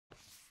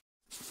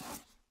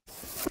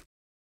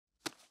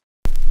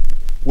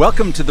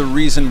Welcome to the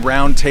Reason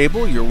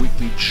Roundtable, your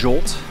weekly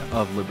jolt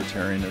of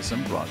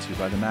libertarianism, brought to you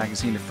by the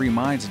magazine of free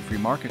minds and free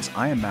markets.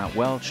 I am Matt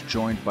Welch,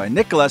 joined by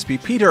Nick Gillespie,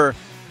 Peter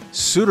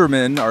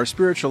Suderman, our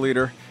spiritual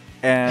leader,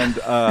 and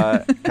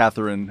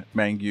Katherine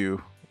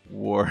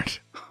Mangu-Ward.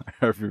 Hi,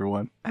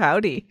 everyone.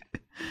 Howdy.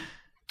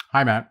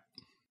 Hi, Matt.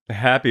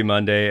 Happy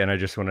Monday, and I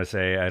just want to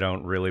say I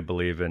don't really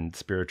believe in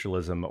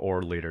spiritualism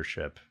or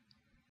leadership.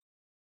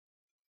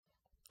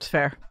 It's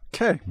fair.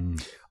 Okay.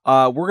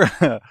 We're going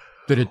to...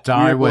 Did it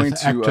die with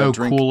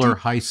ecto-cooler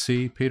high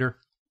C, Peter?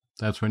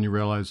 That's when you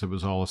realized it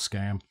was all a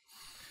scam?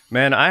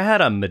 Man, I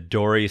had a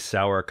Midori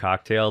sour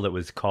cocktail that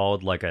was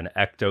called like an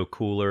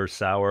ecto-cooler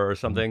sour or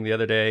something the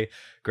other day.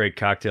 Great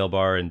cocktail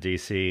bar in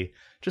D.C.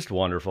 Just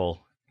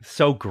wonderful.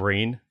 So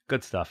green.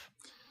 Good stuff.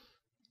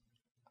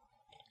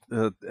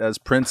 As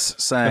Prince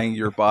sang,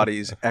 your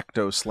body's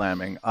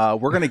ecto-slamming.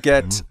 We're going to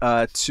get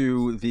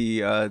to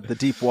the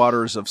deep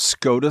waters of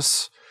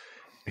SCOTUS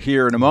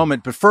here in a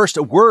moment. But first,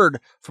 a word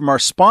from our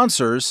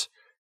sponsors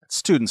at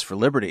Students for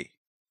Liberty.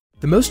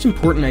 The most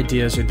important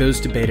ideas are those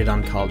debated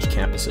on college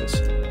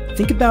campuses.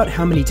 Think about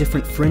how many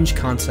different fringe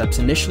concepts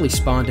initially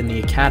spawned in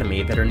the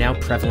academy that are now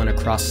prevalent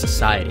across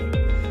society.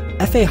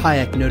 F.A.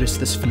 Hayek noticed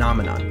this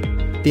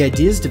phenomenon. The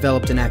ideas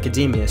developed in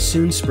academia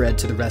soon spread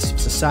to the rest of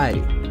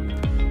society.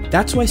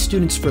 That's why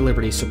Students for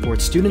Liberty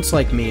supports students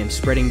like me in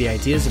spreading the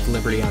ideas of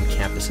liberty on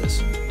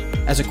campuses.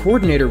 As a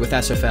coordinator with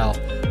SFL,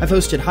 I've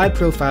hosted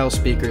high-profile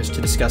speakers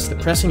to discuss the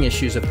pressing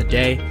issues of the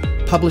day,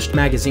 published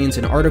magazines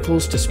and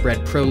articles to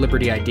spread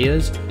pro-liberty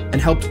ideas, and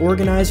helped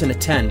organize and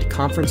attend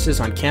conferences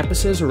on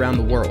campuses around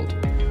the world.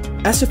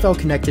 SFL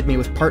connected me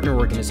with partner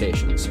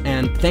organizations,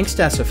 and thanks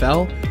to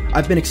SFL,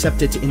 I've been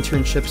accepted to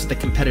internships at the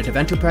Competitive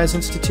Enterprise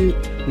Institute,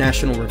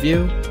 National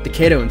Review, the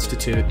Cato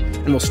Institute,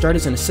 and will start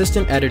as an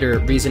assistant editor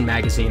at Reason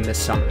magazine this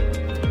summer.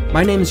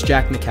 My name is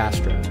Jack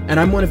Nicastro, and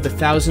I'm one of the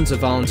thousands of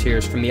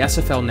volunteers from the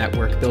SFL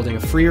network building a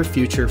freer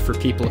future for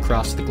people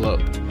across the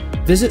globe.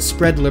 Visit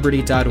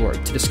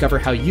spreadliberty.org to discover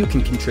how you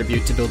can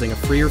contribute to building a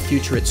freer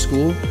future at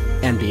school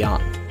and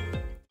beyond.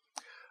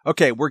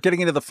 Okay, we're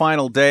getting into the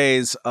final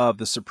days of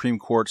the Supreme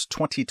Court's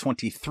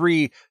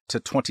 2023 to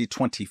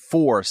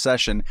 2024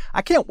 session.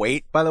 I can't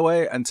wait, by the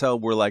way, until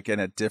we're like in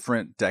a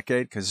different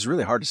decade, because it's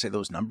really hard to say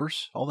those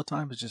numbers all the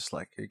time. It's just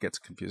like, it gets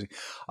confusing.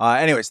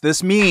 Anyways,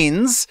 this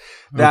means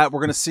that we're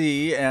going to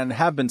see and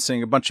have been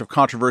seeing a bunch of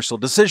controversial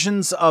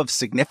decisions of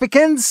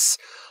significance,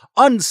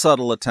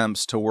 unsubtle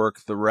attempts to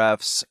work the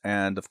refs,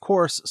 and of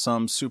course,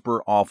 some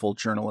super awful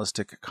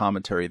journalistic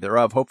commentary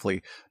thereof,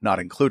 hopefully not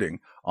including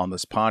on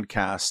this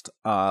podcast.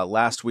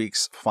 Last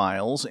week's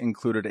files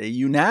included a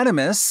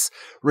unanimous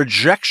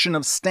rejection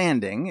of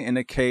standing in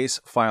a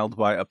case filed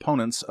by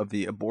opponents of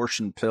the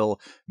abortion pill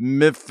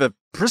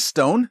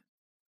mifepristone.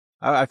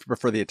 I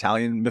prefer the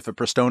Italian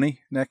mifepristone,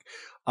 Nick.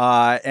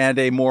 And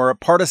a more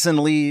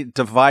partisanly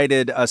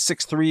divided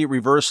 6-3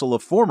 reversal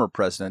of former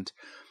President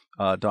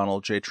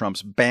Donald J.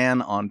 Trump's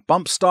ban on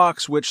bump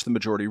stocks, which the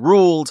majority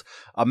ruled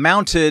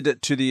amounted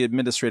to the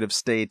administrative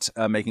state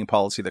making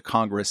policy that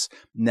Congress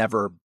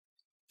never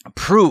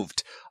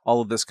approved.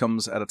 All of this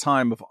comes at a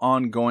time of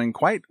ongoing,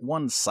 quite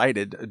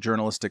one-sided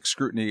journalistic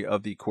scrutiny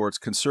of the court's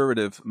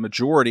conservative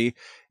majority,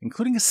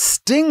 including a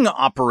sting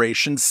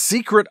operation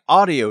secret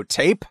audio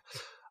tape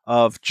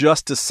of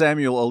Justice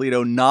Samuel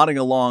Alito nodding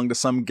along to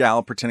some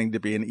gal pretending to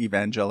be an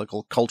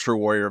evangelical culture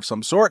warrior of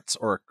some sort,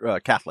 or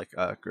Catholic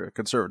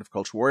conservative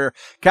culture warrior.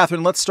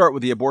 Katherine, let's start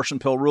with the abortion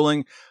pill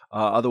ruling,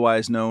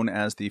 otherwise known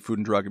as the Food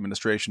and Drug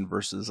Administration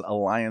versus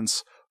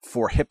Alliance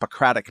for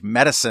Hippocratic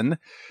Medicine.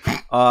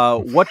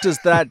 What does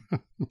that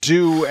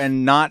do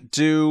and not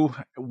do?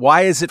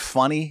 Why is it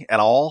funny at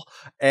all?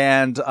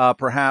 And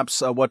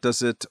perhaps what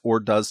does it or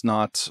does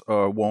not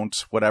or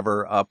won't,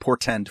 whatever,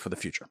 portend for the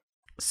future?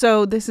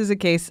 So this is a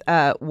case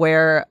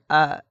where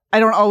I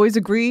don't always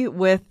agree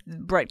with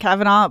Brett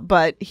Kavanaugh,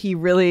 but he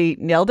really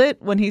nailed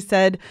it when he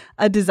said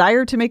a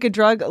desire to make a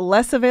drug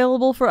less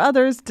available for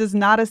others does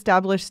not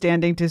establish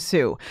standing to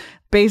sue.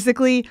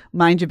 Basically,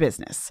 mind your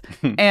business.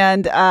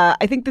 And I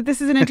think that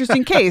this is an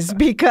interesting case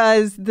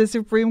because the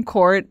Supreme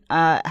Court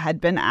had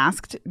been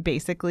asked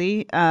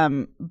basically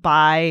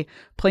by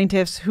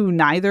plaintiffs who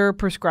neither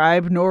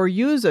prescribe nor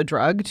use a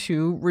drug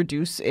to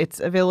reduce its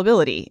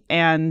availability,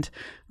 and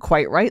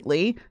quite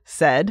rightly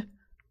said,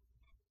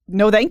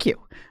 no, thank you.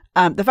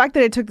 The fact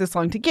that it took this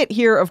long to get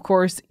here, of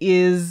course,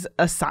 is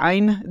a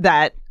sign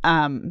that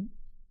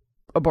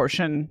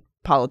abortion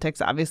politics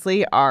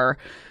obviously are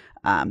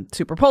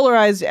super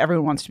polarized.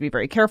 Everyone wants to be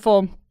very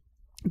careful.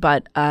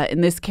 But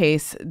in this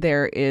case,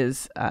 there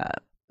is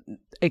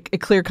a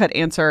clear-cut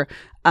answer.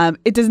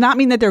 It does not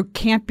mean that there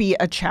can't be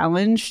a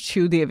challenge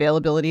to the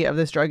availability of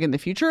this drug in the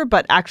future,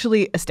 but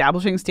actually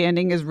establishing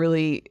standing is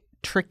really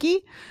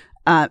tricky.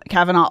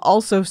 Kavanaugh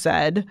also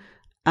said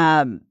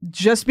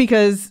just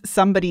because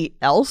somebody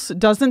else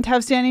doesn't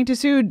have standing to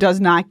sue does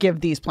not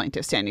give these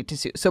plaintiffs standing to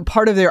sue. So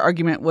part of their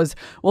argument was,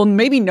 well,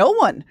 maybe no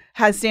one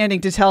has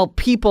standing to tell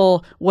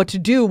people what to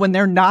do when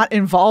they're not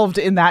involved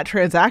in that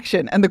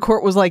transaction. And the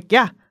court was like,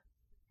 yeah,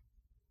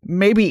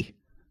 maybe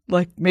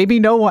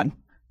no one.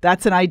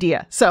 That's an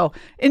idea. So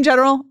in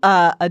general,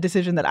 a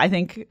decision that I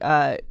think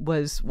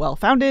was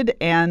well-founded,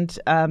 and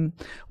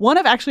one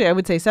of actually, I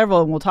would say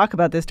several, and we'll talk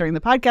about this during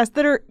the podcast,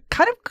 that are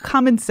kind of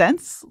common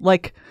sense.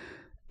 Like,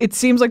 it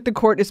seems like the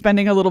court is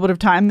spending a little bit of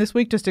time this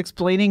week just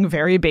explaining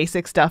very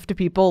basic stuff to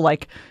people,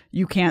 like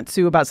you can't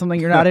sue about something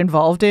you're not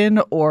involved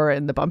in, or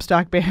in the bump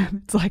stock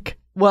ban. It's like,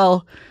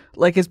 well,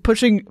 like, is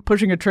pushing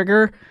a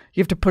trigger,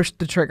 you have to push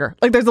the trigger.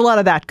 Like, there's a lot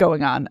of that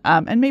going on.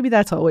 And maybe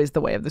that's always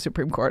the way of the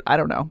Supreme Court. I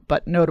don't know,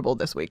 but notable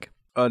this week.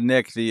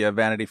 Nick, the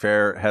Vanity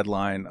Fair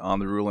headline on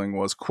the ruling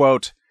was,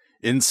 quote,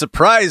 "In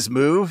surprise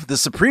move, the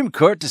Supreme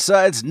Court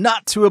decides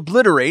not to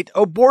obliterate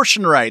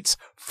abortion rights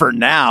for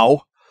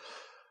now."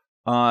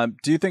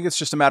 Do you think it's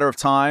just a matter of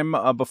time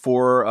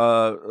before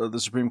the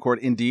Supreme Court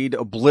indeed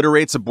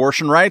obliterates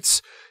abortion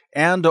rights,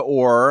 and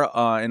or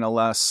in a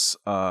less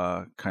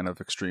kind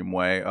of extreme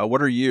way?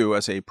 What are you,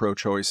 as a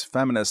pro-choice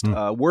feminist,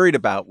 worried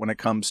about when it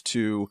comes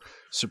to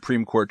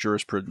Supreme Court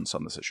jurisprudence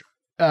on this issue?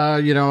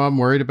 I'm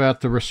worried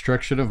about the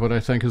restriction of what I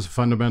think is a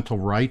fundamental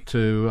right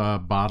to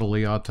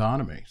bodily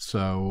autonomy.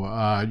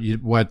 So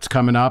what's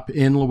coming up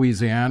in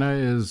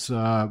Louisiana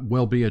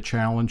will be a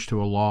challenge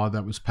to a law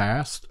that was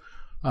passed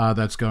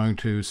that's going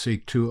to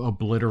seek to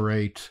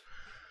obliterate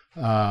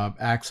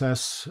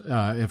access,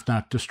 if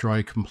not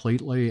destroy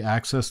completely,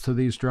 access to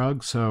these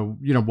drugs. So,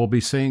 we'll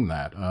be seeing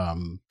that.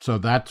 So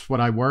that's what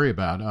I worry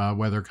about,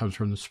 whether it comes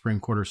from the Supreme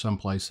Court or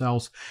someplace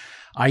else.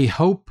 I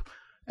hope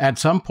at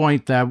some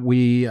point that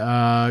we,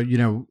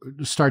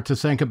 start to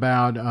think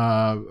about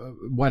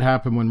what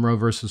happened when Roe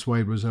versus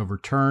Wade was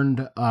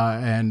overturned.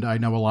 And I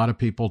know a lot of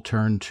people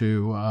turned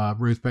to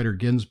Ruth Bader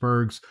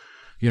Ginsburg's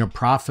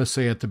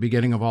prophecy at the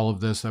beginning of all of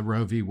this, that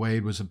Roe v.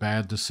 Wade was a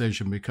bad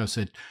decision because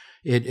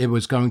it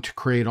was going to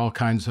create all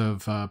kinds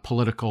of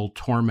political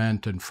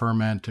torment and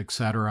ferment, et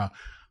cetera,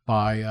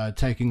 by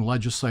taking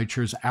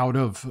legislatures out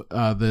of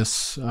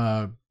this,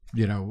 kind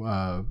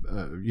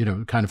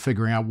of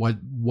figuring out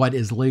what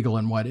is legal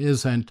and what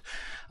isn't.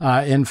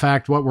 In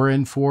fact, what we're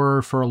in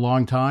for a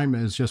long time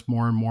is just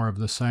more and more of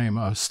the same,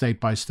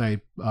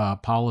 state-by-state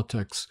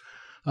politics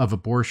of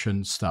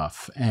abortion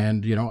stuff.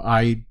 And,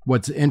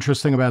 what's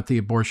interesting about the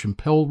abortion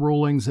pill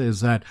rulings is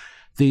that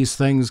these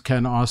things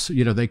can also,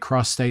 they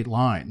cross state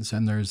lines,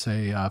 and there's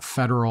a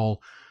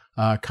federal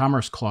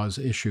Commerce Clause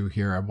issue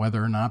here,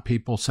 whether or not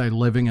people, say,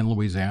 living in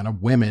Louisiana,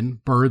 women,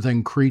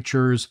 birthing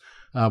creatures,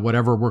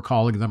 whatever we're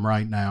calling them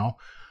right now,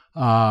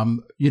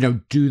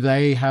 do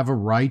they have a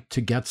right to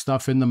get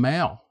stuff in the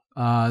mail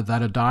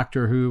that a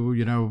doctor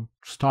who,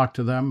 talked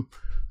to them,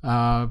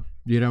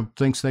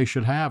 thinks they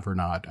should have or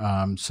not.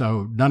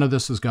 So none of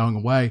this is going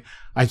away.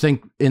 I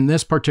think in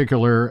this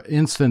particular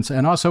instance,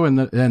 and also in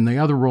the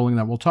other ruling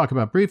that we'll talk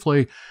about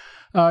briefly,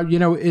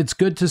 it's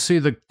good to see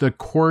the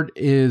court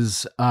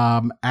is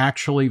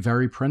actually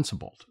very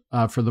principled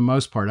for the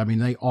most part. I mean,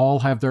 they all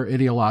have their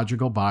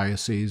ideological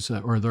biases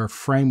or their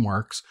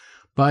frameworks,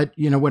 but,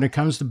 when it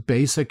comes to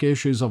basic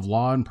issues of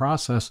law and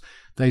process,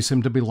 they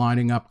seem to be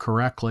lining up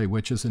correctly,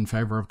 which is in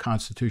favor of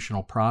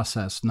constitutional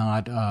process,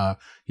 not,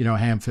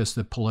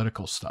 ham-fisted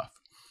political stuff.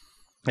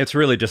 It's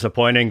really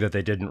disappointing that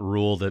they didn't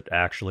rule that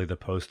actually the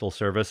Postal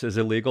Service is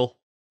illegal.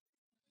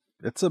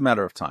 It's a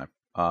matter of time.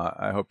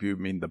 I hope you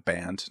mean the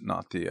band,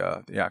 not the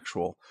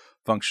actual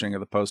functioning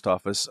of the post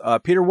office.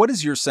 Peter, what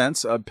is your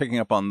sense, picking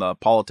up on the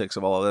politics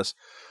of all of this,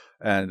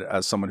 and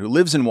as someone who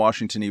lives in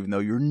Washington, even though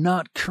you're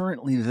not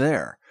currently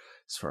there,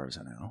 as far as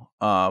I know,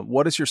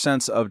 what is your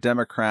sense of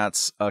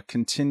Democrats'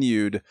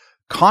 continued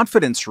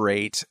confidence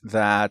rate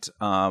that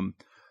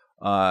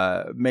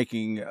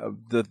making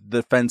the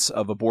defense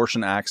of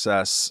abortion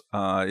access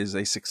is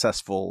a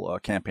successful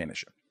campaign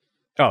issue?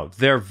 Oh,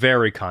 they're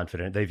very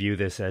confident. They view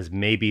this as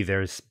maybe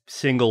their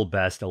single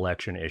best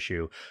election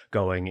issue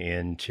going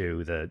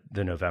into the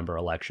November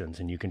elections.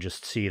 And you can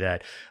just see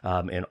that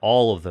in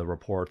all of the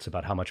reports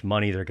about how much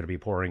money they're going to be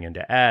pouring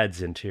into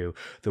ads, into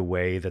the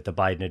way that the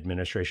Biden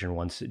administration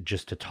wants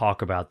just to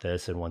talk about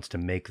this and wants to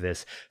make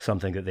this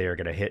something that they are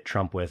going to hit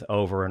Trump with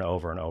over and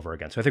over and over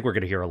again. So I think we're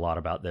going to hear a lot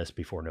about this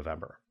before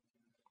November.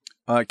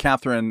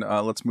 Katherine,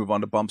 let's move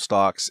on to bump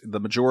stocks. The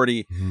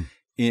majority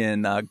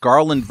in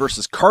Garland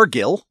versus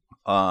Cargill,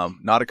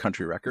 not a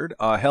country record,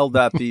 held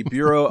that the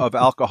Bureau of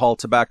Alcohol,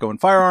 Tobacco,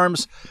 and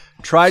Firearms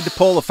tried to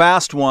pull a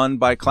fast one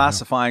by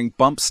classifying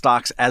bump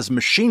stocks as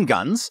machine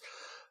guns,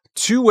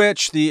 to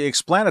which the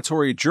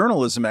explanatory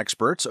journalism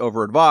experts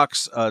over at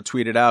Vox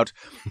tweeted out,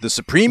 "The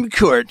Supreme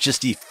Court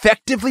just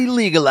effectively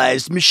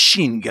legalized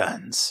machine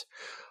guns."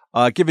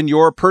 Given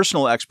your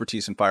personal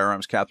expertise in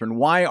firearms, Katherine,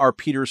 why are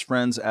Peter's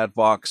friends at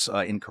Vox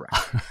incorrect?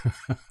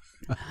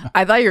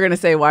 I thought you were going to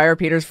say, why are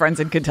Peter's friends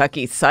in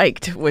Kentucky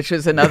psyched, which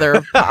is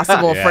another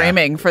possible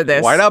framing for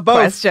this Why not both?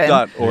 question.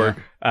 .org.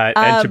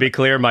 And to be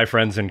clear, my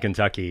friends in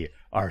Kentucky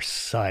are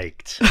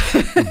psyched.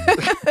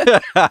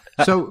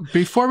 So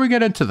before we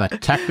get into the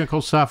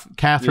technical stuff,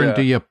 Katherine,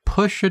 do you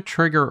push a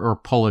trigger or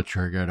pull a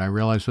trigger? And I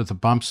realize with the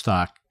bump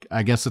stock,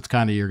 I guess it's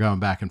kind of you're going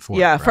back and forth.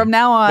 Yeah, right? From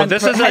now on. Well,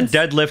 this is a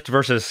deadlift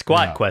versus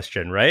squat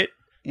question, right?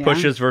 Yeah.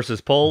 Pushes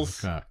versus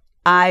pulls. Okay.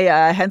 I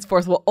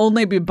henceforth will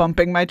only be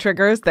bumping my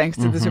triggers thanks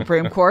to the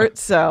Supreme Court.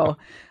 So,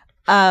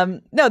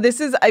 no, this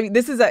is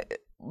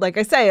like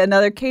I say,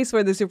 another case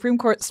where the Supreme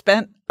Court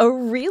spent a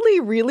really,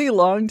 really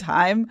long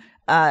time,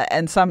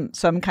 and some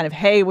kind of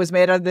hay was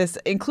made of this,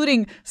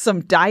 including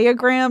some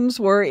diagrams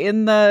were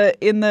in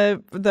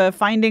the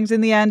findings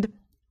in the end.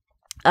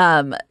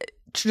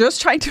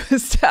 Just trying to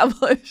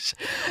establish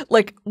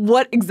like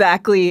what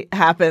exactly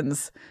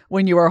happens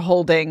when you are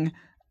holding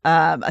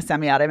a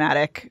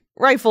semi-automatic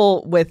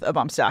rifle with a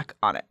bump stock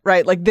on it,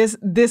 right? Like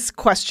this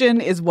question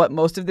is what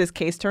most of this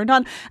case turned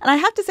on. And I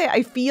have to say,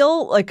 I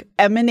feel like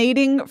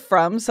emanating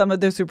from some of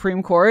the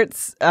Supreme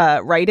Court's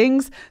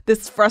writings,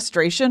 this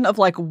frustration of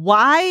like,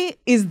 why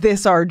is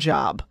this our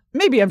job?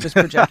 Maybe I'm just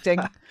projecting.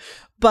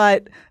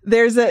 But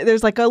there's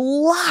like a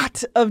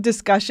lot of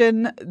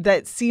discussion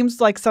that seems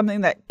like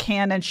something that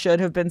can and should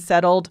have been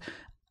settled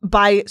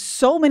by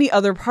so many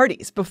other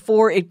parties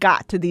before it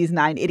got to these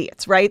 9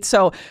 idiots, right?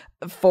 So,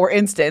 for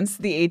instance,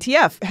 the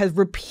ATF has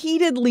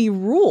repeatedly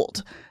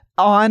ruled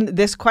on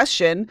this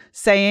question,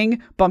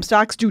 saying bump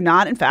stocks do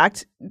not, in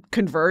fact,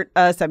 convert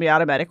a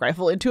semi-automatic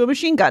rifle into a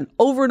machine gun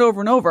over and over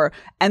and over.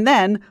 And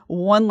then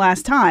one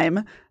last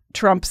time,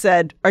 Trump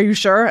said, "Are you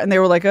sure?" And they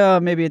were like, "Oh,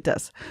 maybe it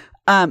does."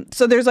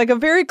 So there's like a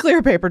very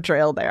clear paper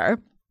trail there.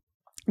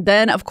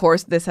 Then, of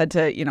course, this had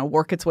to,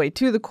 work its way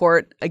to the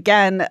court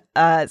again,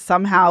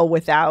 somehow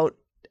without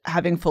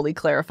having fully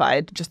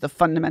clarified just the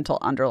fundamental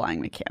underlying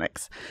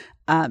mechanics.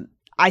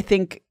 I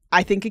think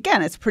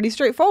again, it's pretty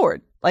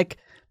straightforward. Like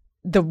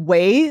the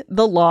way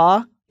the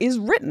law is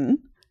written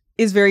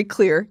is very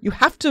clear. You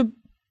have to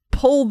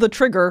pull the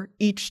trigger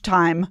each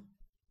time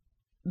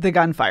the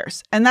gun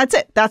fires, and that's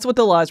it. That's what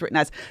the law is written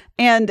as.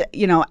 And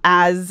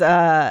as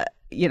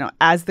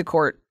the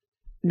court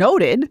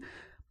noted,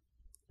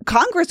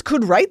 Congress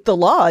could write the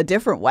law a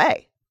different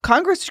way.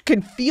 Congress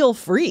can feel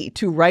free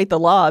to write the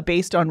law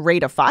based on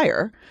rate of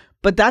fire,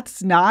 but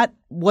that's not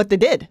what they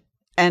did.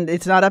 And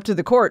it's not up to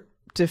the court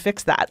to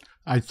fix that.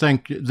 I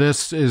think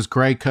this is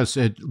great because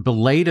it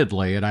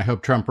belatedly, and I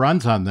hope Trump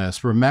runs on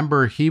this,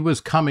 remember he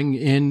was coming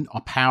in a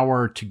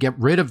power to get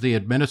rid of the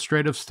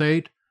administrative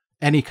state,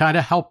 and he kind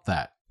of helped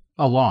that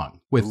along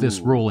with this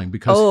ruling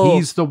because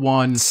he's the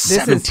one.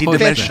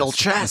 17-dimensional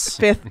chess.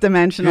 5th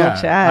dimensional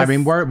chess. I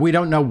mean, we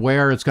don't know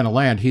where it's going to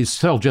land. He's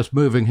still just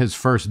moving his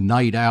first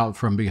knight out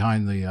from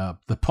behind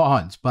the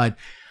pawns. But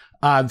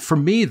for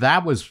me,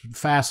 that was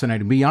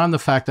fascinating. Beyond the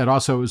fact that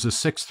also it was a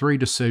 6-3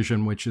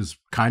 decision, which is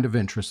kind of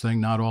interesting.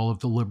 Not all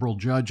of the liberal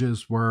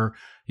judges were,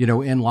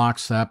 in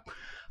lockstep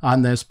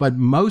on this. But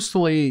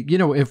mostly,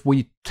 if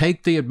we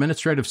take the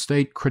administrative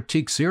state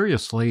critique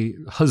seriously,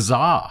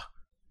 huzzah.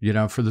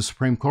 For the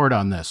Supreme Court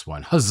on this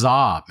one.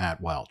 Huzzah,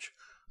 Matt Welch.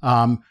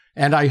 And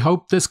I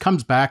hope this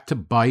comes back to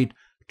bite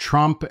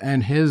Trump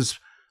and his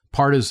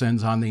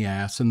partisans on the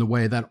ass in the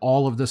way that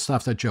all of the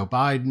stuff that Joe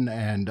Biden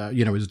and,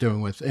 is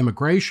doing with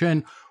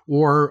immigration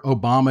or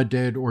Obama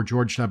did or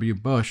George W.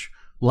 Bush.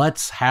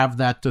 Let's have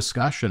that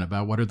discussion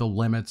about what are the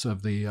limits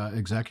of the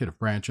executive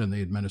branch and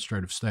the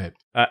administrative state.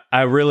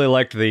 I really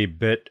liked the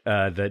bit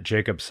that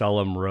Jacob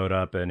Sullum wrote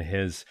up in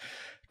his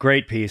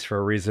great piece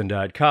for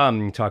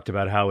Reason.com. He talked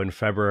about how in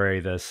February,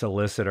 the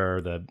solicitor,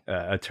 the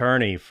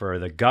attorney for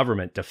the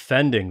government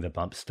defending the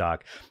bump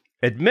stock,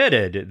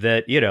 admitted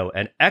that,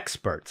 an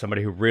expert,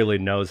 somebody who really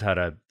knows how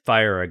to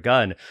fire a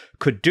gun,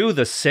 could do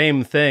the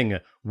same thing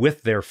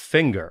with their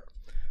finger.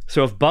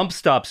 So if bump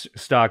stocks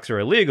are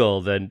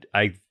illegal, then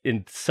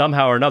in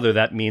somehow or another,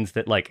 that means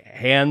that like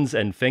hands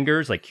and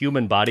fingers, like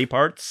human body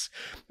parts,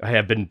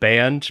 have been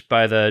banned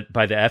by the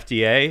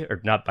FDA, or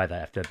not by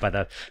the FDA, by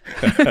the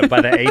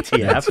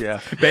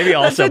ATF. Maybe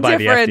also by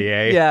the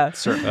FDA. Yeah,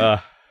 certainly.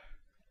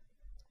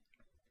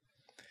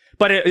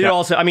 But it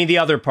also, the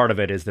other part of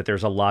it is that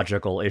there's a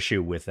logical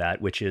issue with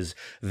that, which is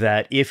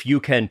that if you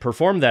can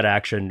perform that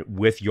action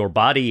with your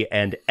body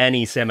and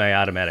any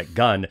semi-automatic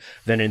gun,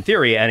 then in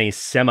theory, any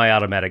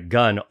semi-automatic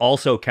gun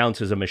also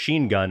counts as a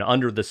machine gun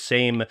under the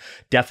same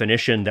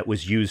definition that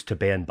was used to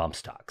ban bump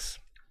stocks.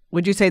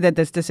 Would you say that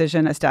this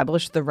decision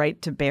established the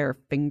right to bear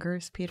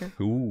fingers, Peter?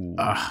 Ooh,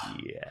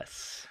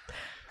 yes.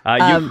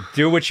 You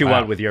do what you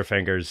want with your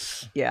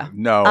fingers. Yeah.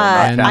 No,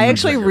 I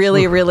actually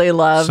really, really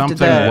loved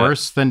something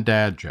worse than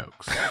dad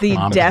jokes. The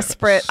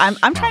desperate.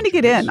 I'm trying to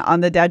get in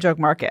on the dad joke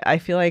market. I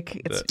feel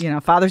like it's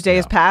Father's Day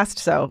is past,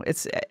 so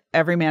it's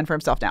every man for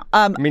himself now.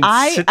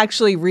 I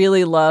actually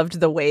really loved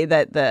the way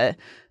that the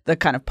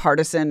kind of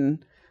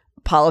partisan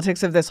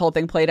politics of this whole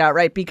thing played out,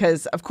 right?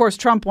 Because of course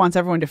Trump wants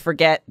everyone to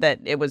forget that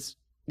it was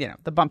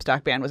the bump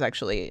stock ban was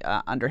actually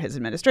under his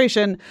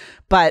administration,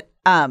 but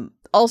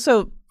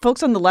also.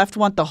 Folks on the left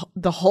want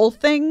the whole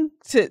thing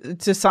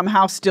to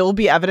somehow still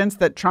be evidence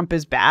that Trump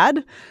is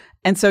bad.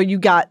 And so you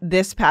got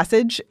this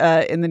passage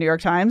in the New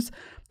York Times.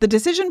 The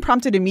decision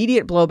prompted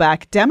immediate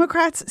blowback.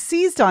 Democrats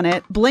seized on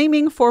it,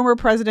 blaming former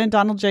President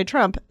Donald J.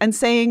 Trump and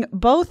saying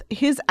both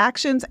his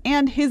actions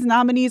and his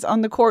nominees on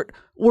the court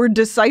were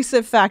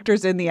decisive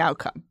factors in the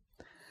outcome.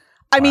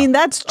 I mean,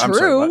 that's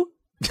true.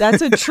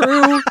 That's a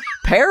true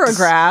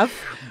paragraph.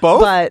 Both?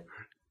 But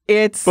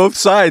It's both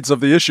sides of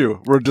the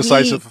issue were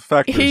decisive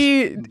factors.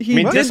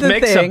 This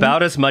makes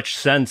about as much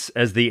sense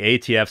as the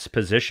ATF's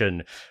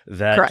position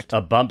that Correct. a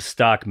bump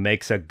stock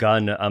makes a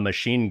gun a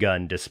machine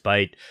gun,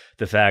 despite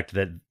the fact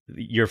that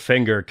your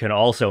finger can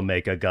also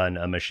make a gun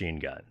a machine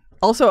gun.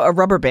 Also, a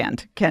rubber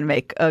band can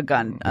make a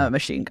gun a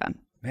machine gun.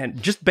 Man,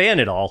 just ban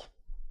it all.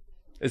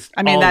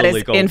 That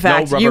illegal. is, in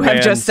fact, No you rubber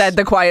have just bands. said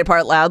the quiet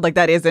part loud. Like,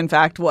 that is, in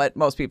fact, what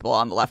most people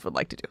on the left would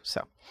like to do.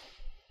 So,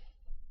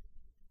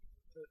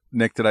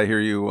 Nick, did I hear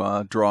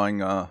you drawing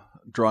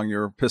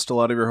your pistol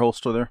out of your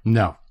holster there?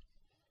 No.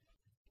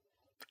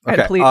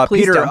 Okay, please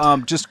Peter,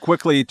 don't. just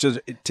quickly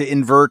to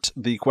invert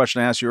the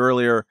question I asked you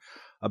earlier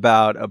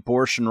about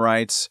abortion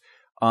rights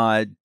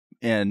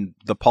and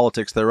the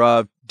politics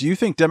thereof. Do you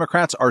think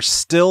Democrats are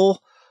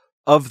still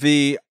of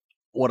the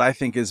what I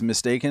think is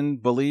mistaken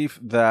belief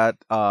that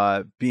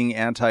being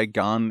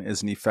anti-gun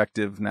is an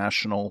effective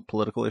national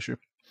political issue?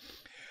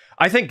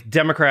 I think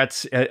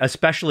Democrats,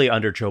 especially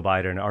under Joe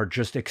Biden, are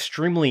just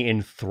extremely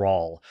in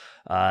thrall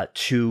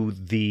to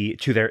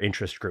their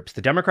interest groups.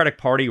 The Democratic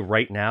Party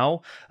right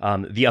now,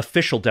 the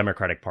official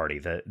Democratic Party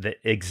that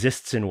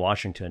exists in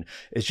Washington,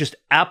 is just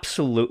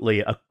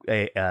absolutely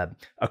a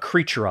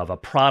creature of, a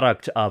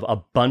product of a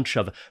bunch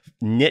of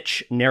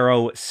niche,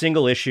 narrow,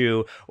 single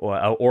issue,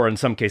 or in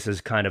some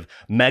cases, kind of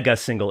mega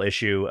single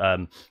issue.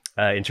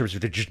 In terms of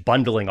they're just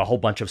bundling a whole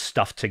bunch of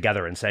stuff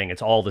together and saying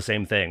it's all the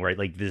same thing, right?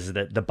 Like this is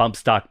the bump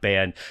stock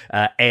ban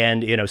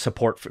and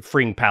support for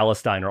freeing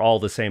Palestine are all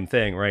the same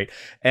thing, right?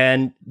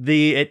 And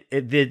the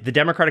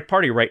Democratic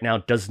Party right now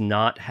does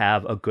not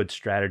have a good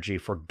strategy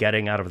for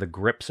getting out of the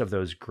grips of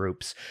those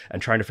groups and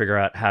trying to figure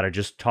out how to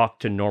just talk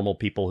to normal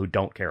people who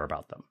don't care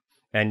about them.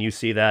 And you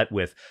see that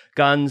with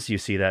guns, you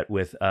see that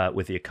with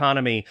the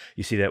economy,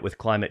 you see that with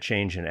climate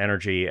change and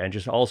energy and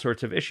just all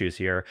sorts of issues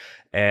here.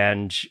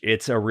 And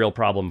it's a real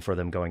problem for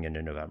them going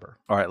into November.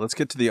 All right, let's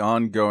get to the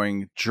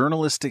ongoing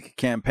journalistic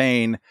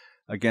campaign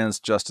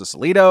against Justice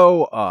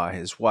Alito,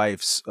 his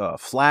wife's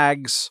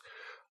flags,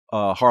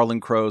 Harlan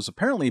Crow's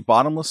apparently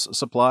bottomless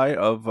supply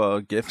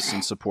of gifts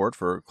and support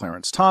for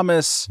Clarence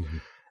Thomas.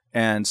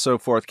 And so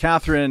forth.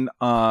 Catherine,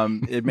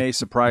 it may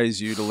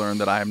surprise you to learn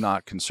that I am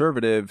not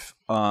conservative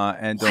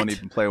and don't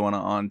even play one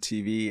on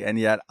TV. And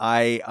yet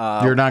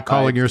You're not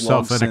calling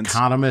yourself an since...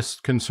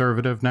 economist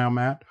conservative now,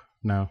 Matt?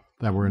 No,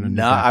 that we're in a new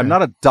No, decade. I'm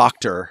not a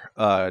doctor,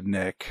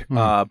 Nick.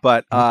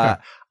 But Okay.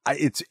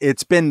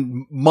 it's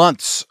been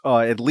months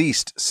at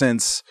least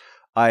since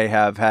I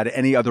have had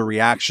any other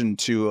reaction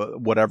to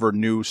whatever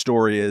new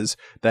story is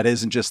that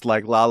isn't just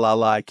like, la, la,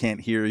 la, I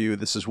can't hear you.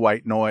 This is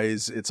white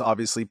noise. It's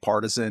obviously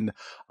partisan.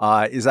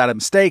 Is that a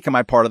mistake? Am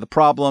I part of the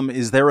problem?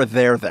 Is there a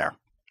there?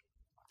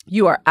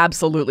 You are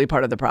absolutely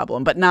part of the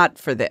problem, but not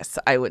for this,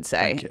 I would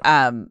say. Thank you.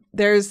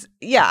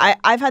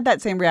 I've had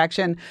that same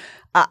reaction.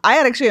 I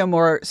had actually a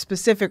more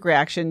specific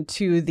reaction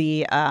to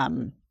the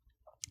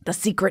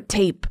secret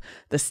tape,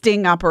 the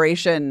sting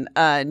operation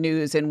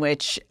news, in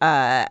which,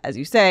 as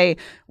you say,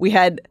 we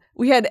had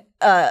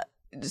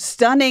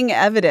stunning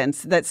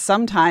evidence that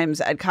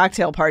sometimes at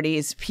cocktail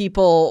parties,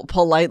 people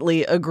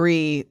politely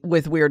agree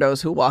with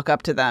weirdos who walk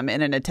up to them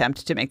in an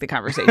attempt to make the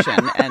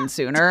conversation end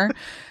sooner.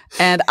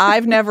 And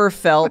I've never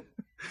felt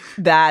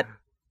that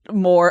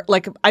more,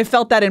 like, I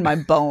felt that in my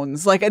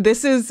bones. Like,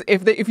 this is,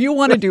 if you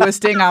want to do a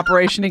sting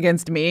operation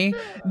against me,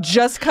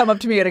 just come up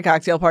to me at a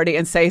cocktail party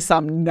and say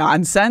some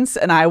nonsense,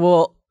 and I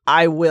will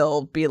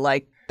be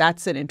like,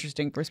 that's an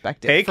interesting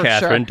perspective. Hey, for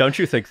Catherine, sure. don't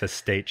you think the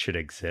state should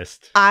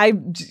exist? I'll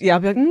be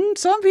like,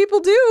 some people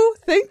do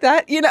think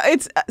that,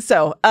 it's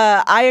so,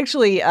 I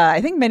actually,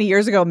 I think many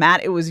years ago,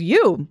 Matt, it was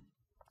you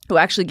who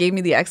actually gave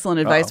me the excellent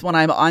advice when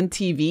I'm on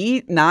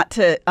TV, not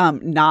to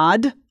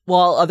nod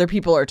while other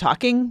people are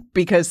talking,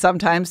 because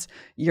sometimes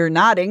you're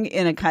nodding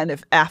in a kind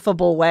of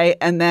affable way,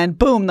 and then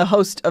boom, the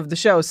host of the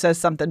show says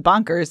something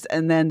bonkers,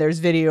 and then there's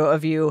video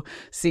of you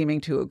seeming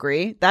to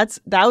agree. That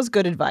was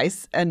good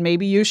advice, and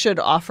maybe you should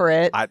offer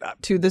it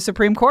to the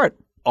Supreme Court.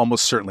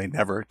 Almost certainly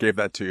never gave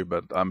that to you,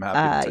 but I'm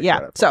happy to take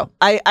that. So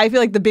I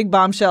feel like the big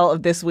bombshell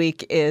of this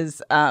week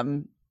is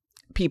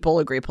people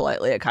agree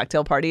politely at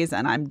cocktail parties,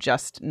 and I'm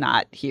just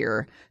not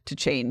here to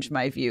change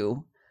my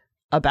view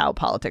about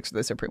politics of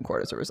the Supreme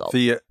Court as a result.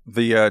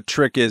 The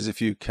trick is, if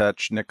you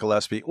catch Nick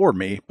Gillespie or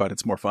me, but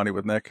it's more funny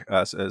with Nick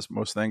as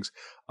most things,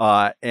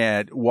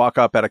 and walk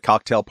up at a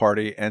cocktail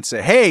party and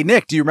say, "Hey,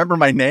 Nick, do you remember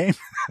my name?"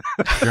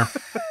 Sure.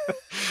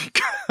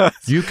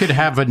 You could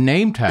have a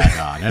name tag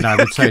on, and I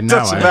would say, no,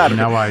 I have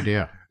no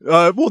idea.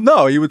 Well,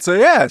 no, you would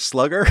say, "Yeah,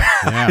 slugger."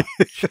 Yeah,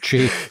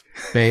 chief,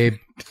 babe.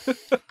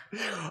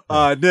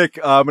 Nick,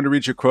 I'm going to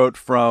read you a quote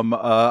from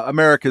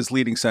America's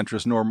leading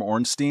centrist, Norm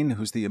Ornstein,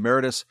 who's the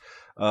emeritus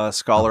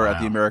scholar at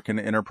the American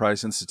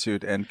Enterprise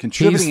Institute and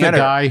contributing He's the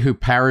guy who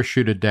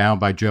parachuted down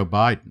by Joe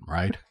Biden,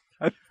 right?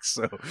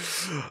 So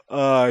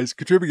he's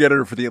contributing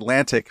editor for The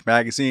Atlantic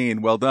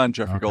magazine. Well done,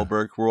 Jeffrey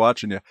Goldberg. We're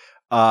watching you.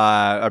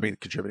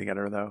 Contributing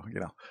editor, though,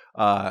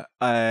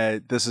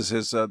 this is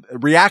his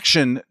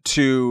reaction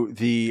to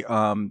the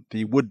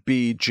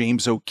would-be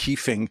James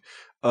O'Keefing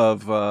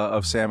of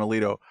Sam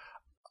Alito.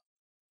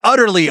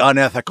 utterly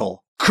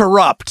unethical,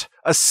 corrupt,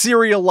 a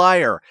serial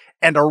liar,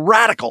 and a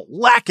radical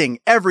lacking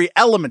every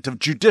element of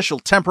judicial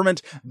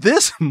temperament,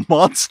 this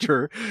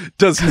monster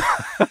does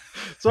not...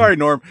 Sorry,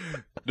 Norm.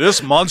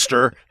 This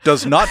monster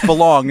does not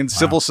belong in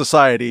civil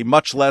society,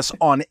 much less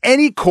on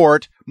any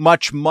court,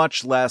 much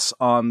less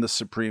on the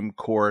Supreme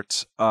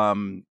Court.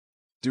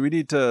 Do we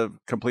need to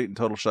complete and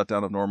total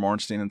shutdown of Norm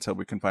Ornstein until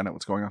we can find out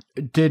what's going on?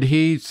 Did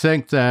he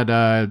think that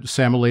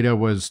Sam Alito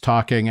was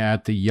talking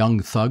at the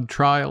Young Thug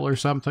trial or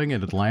something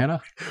in Atlanta?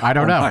 I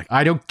don't know.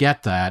 I don't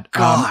get that.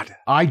 God,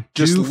 I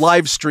just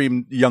live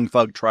stream Young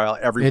Thug trial.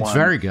 Everyone, it's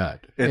very good.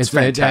 It's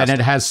fantastic, and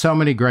it has so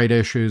many great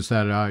issues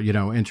that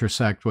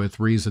intersect with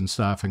Reason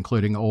stuff,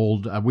 including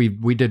old.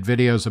 We did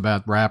videos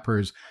about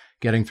rappers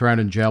getting thrown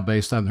in jail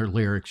based on their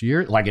lyrics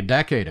like a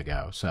decade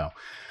ago. So.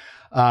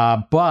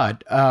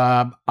 But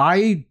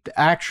I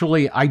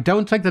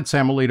don't think that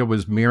Sam Alito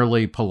was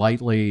merely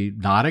politely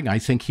nodding. I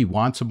think he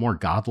wants a more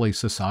godly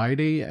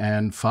society,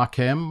 and fuck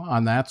him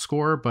on that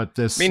score. But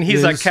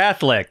he's a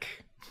Catholic.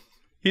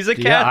 He's a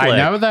Catholic.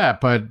 Yeah, I know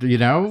that, but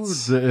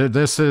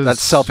this is that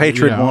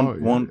self-hatred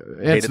won't.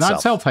 It's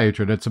not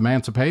self-hatred. It's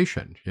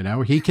emancipation. He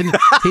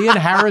and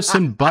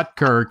Harrison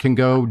Butker can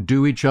go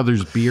do each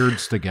other's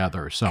beards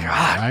together somewhere,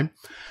 right?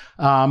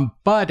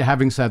 But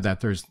having said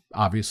that, there's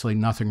obviously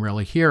nothing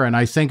really here. And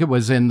I think it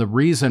was in the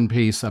Reason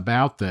piece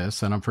about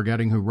this, and I'm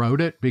forgetting who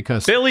wrote it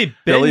because Billy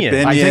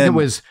Binion.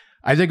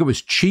 I think it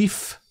was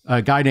Chief,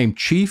 a guy named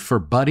Chief or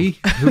Buddy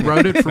who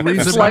wrote it for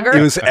Reason.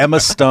 It was Emma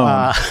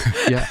Stone.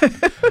 Yeah.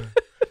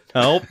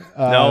 No.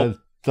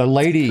 The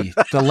lady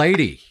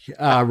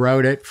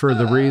wrote it for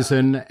the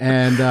Reason.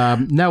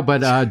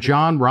 And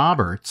John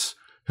Roberts,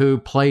 who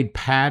played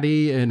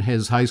Patty in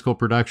his high school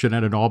production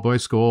at an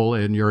all-boys school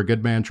in You're a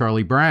Good Man,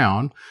 Charlie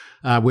Brown,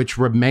 which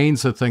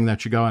remains a thing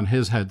that should go on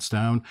his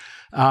headstone,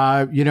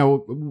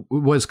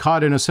 was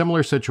caught in a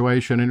similar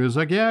situation. And it was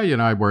like,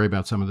 I worry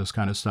about some of this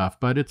kind of stuff,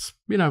 but it's,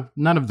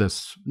 none of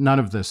this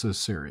is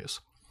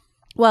serious.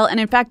 Well, and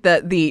in fact,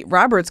 the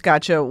Roberts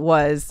gotcha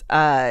was,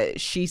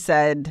 she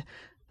said,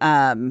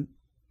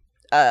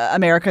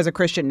 America is a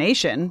Christian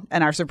nation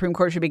and our Supreme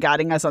Court should be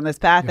guiding us on this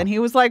path. Yeah. And he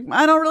was like,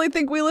 I don't really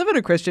think we live in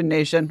a Christian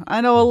nation.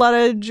 I know a lot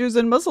of Jews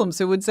and Muslims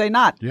who would say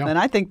not. Yeah. And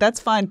I think that's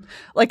fine.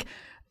 Like,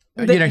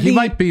 he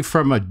might be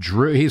from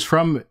he's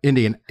from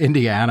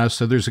Indiana.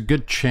 So there's a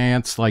good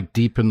chance, like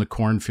deep in the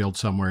cornfield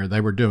somewhere, they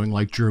were doing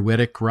like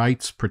Druidic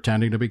rites,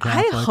 pretending to be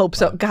Catholic. I hope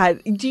so.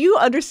 God, do you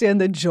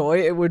understand the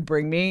joy it would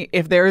bring me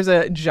if there was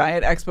a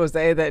giant expose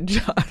that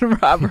John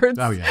Roberts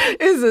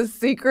is a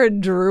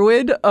secret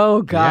Druid?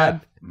 Oh, God.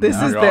 Yeah. This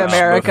is the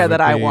America that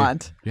I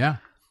want. Yeah.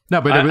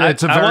 No, but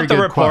it's a very good I want the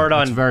report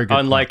quote.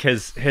 on like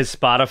his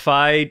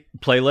Spotify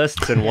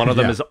playlists, and one of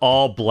them is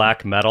all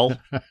black metal.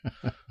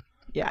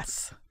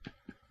 Yes.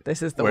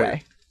 This is the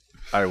way.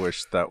 I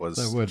wish that was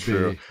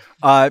true.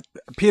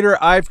 Peter,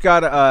 I've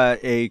got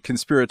a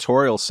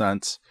conspiratorial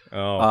sense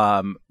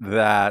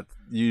that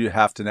you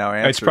have to now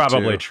answer. It's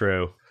probably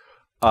true.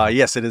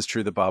 Yes, it is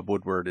true that Bob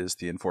Woodward is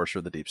the enforcer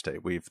of the deep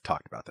state. We've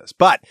talked about this.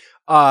 But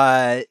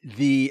I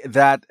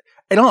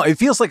don't know. It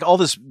feels like all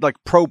this like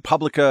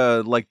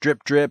ProPublica, like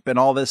drip and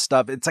all this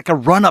stuff. It's like a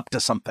run up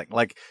to something.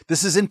 Like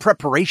this is in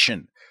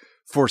preparation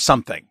for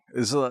something.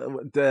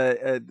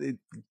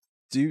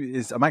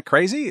 Am I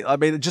crazy? I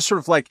mean, it's just sort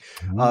of like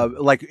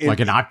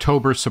an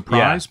October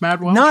surprise, Matt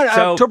Welch? Not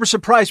October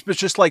surprise, but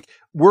just like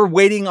we're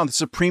waiting on the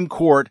Supreme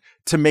Court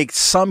to make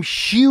some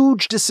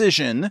huge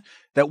decision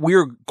that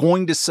we're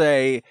going to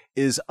say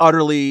is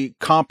utterly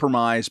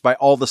compromised by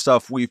all the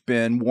stuff we've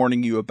been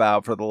warning you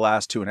about for the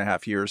last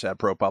 2.5 years at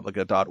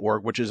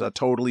ProPublica.org, which is a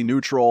totally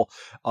neutral,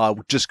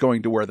 just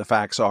going to where the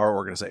facts are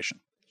organization.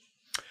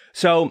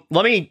 So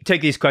let me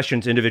take these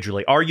questions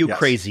individually. Are you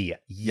crazy?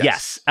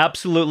 Yes,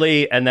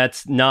 absolutely. And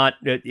that's not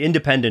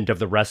independent of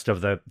the rest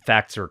of the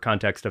facts or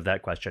context of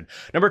that question.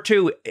 Number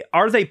two,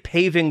 are they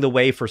paving the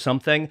way for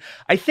something?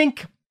 I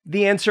think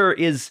the answer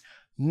is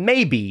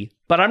maybe,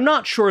 but I'm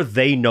not sure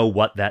they know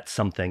what that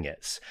something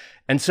is.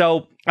 And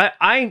so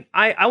I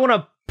want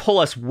to pull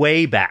us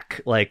way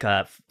back, like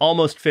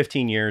almost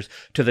 15 years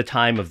to the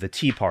time of the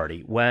Tea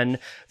Party, when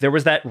there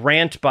was that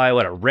rant by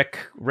Rick,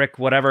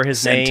 whatever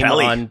his name,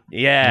 on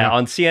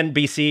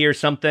CNBC or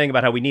something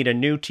about how we need a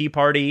new Tea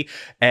Party.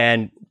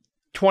 And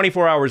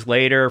 24 hours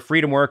later,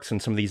 FreedomWorks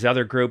and some of these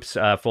other groups,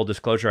 full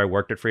disclosure, I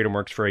worked at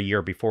FreedomWorks for a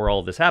year before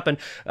all of this happened.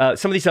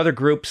 Some of these other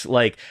groups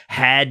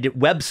had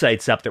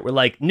websites up that were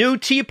like New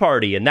Tea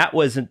Party. And that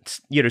was,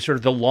 sort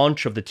of the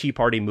launch of the Tea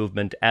Party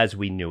movement as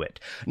we knew it.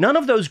 None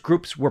of those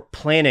groups were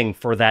planning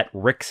for that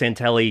Rick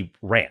Santelli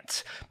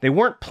rant. They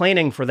weren't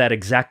planning for that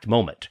exact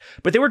moment,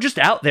 but they were just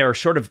out there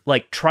sort of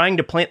like trying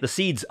to plant the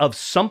seeds of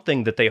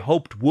something that they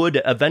hoped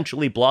would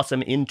eventually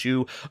blossom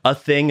into a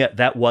thing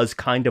that was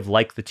kind of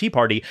like the Tea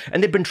Party.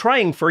 And they've been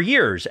trying for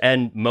years,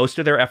 and most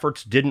of their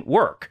efforts didn't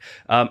work.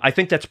 I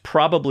think that's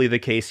probably the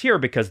case here,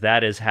 because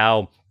that is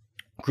how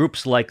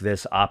groups like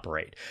this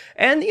operate.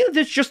 And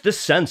there's just this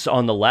sense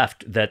on the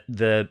left that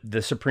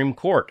the Supreme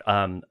Court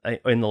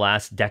in the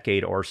last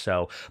decade or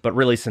so, but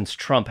really since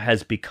Trump,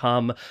 has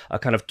become a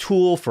kind of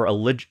tool for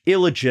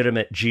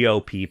illegitimate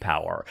GOP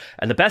power.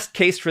 And the best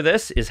case for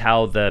this is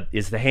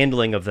the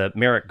handling of the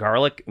Merrick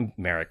Garlic.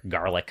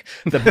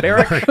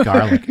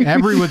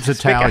 Everyone's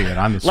Italian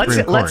on the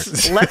Supreme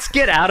Court. Let's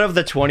get out of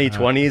the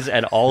 2020s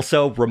and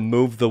also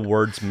remove the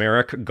words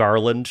Merrick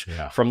Garland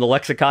from the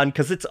lexicon,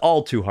 because it's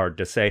all too hard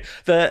to say.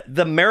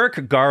 The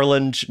Merrick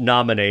Garland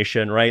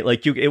nomination, right?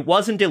 Like, it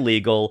wasn't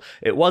illegal.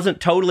 It wasn't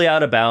totally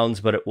out of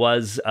bounds, but it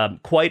was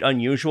quite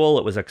unusual.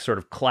 It was a sort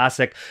of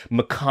classic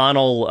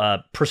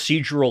McConnell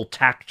procedural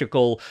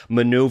tactical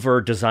maneuver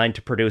designed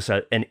to produce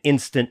an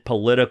instant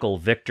political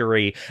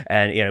victory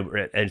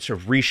and sort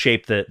of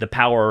reshape the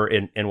power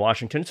in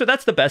Washington. So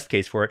that's the best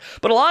case for it.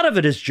 But a lot of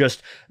it is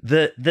just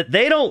that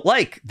they don't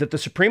like that the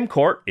Supreme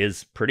Court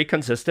is pretty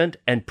consistent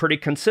and pretty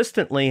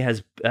consistently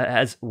has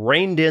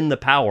reined in the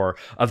power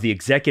of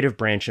the executive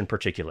branch in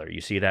particular.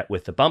 You see that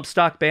with the bump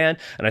stock ban,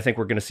 and I think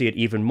we're going to see it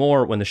even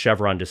more when the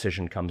Chevron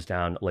decision comes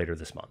down later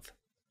this month.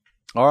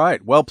 All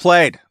right, well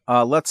played.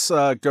 Let's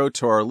go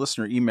to our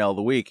listener email of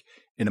the week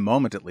in a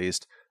moment, at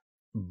least.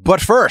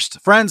 But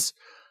first, friends,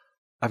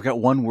 I've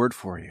got one word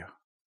for you.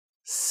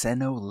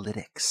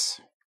 Senolytics.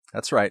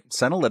 That's right.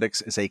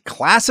 Senolytics is a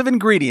class of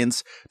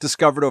ingredients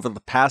discovered over the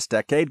past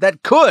decade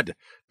that could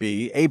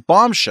be a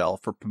bombshell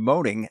for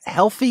promoting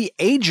healthy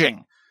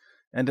aging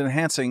and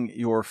enhancing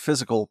your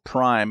physical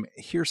prime.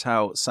 Here's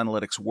how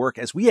senolytics work.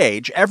 As we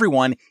age,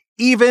 everyone,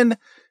 even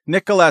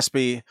Nick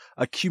Gillespie,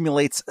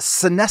 accumulates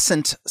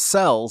senescent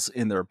cells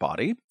in their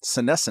body.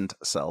 Senescent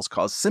cells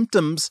cause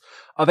symptoms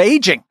of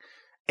aging: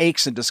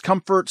 aches and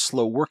discomfort,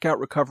 slow workout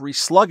recovery,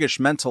 sluggish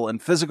mental and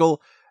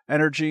physical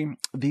energy.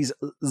 These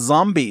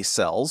zombie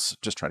cells,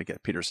 just trying to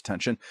get Peter's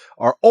attention,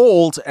 are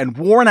old and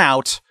worn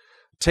out,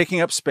 taking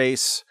up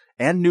space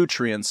and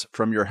nutrients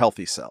from your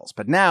healthy cells.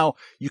 But now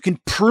you can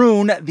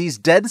prune these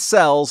dead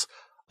cells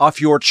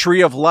off your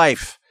tree of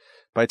life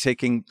by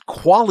taking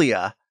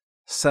Qualia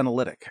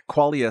Senolytic.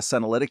 Qualia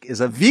Senolytic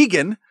is a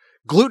vegan,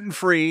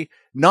 gluten-free,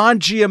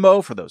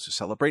 non-GMO, for those who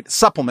celebrate,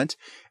 supplement,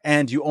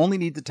 and you only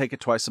need to take it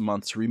twice a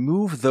month to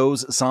remove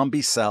those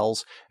zombie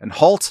cells and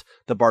halt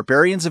the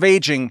barbarians of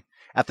aging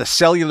at the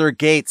cellular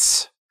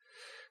gates.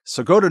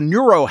 So go to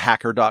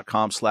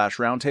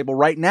neurohacker.com/roundtable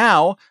right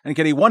now and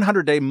get a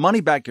 100-day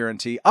money-back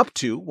guarantee up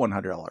to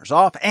 $100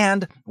 off.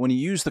 And when you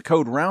use the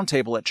code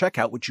roundtable at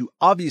checkout, which you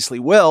obviously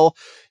will,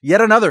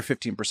 yet another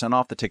 15%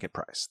 off the ticket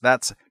price.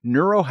 That's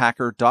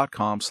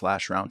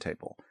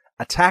neurohacker.com/roundtable.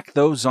 Attack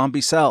those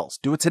zombie cells.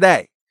 Do it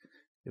today.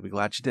 You'll be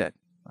glad you did.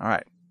 All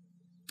right.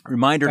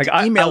 Reminder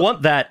to email. I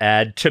want that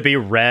ad to be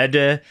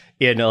read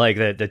in like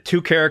the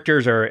two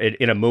characters are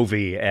in a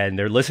movie and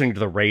they're listening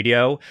to the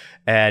radio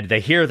and they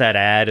hear that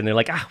ad and they're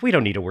like, we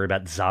don't need to worry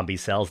about zombie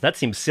cells. That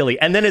seems silly.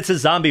 And then it's a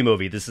zombie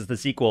movie. This is the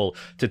sequel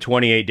to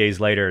 28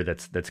 Days Later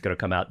that's going to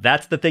come out.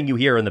 That's the thing you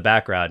hear in the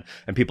background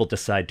and people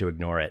decide to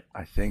ignore it.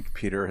 I think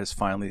Peter has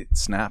finally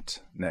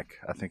snapped, Nick.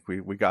 I think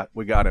we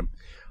got him.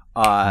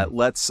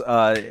 Let's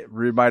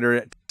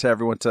reminder to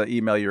everyone to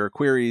email your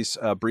queries,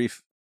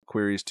 brief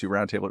queries to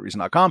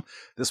roundtable@reason.com.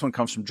 This one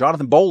comes from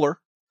Jonathan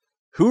Bowler,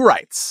 who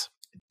writes,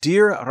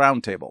 Dear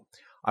Roundtable,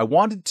 I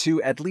wanted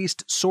to at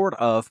least sort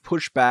of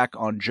push back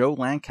on Joe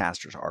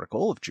Lancaster's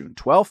article of June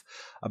 12th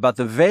about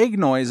the vague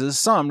noises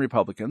some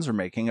Republicans are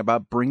making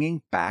about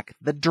bringing back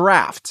the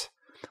draft.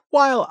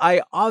 While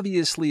I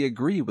obviously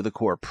agree with the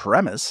core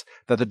premise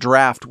that the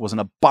draft was an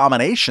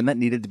abomination that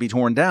needed to be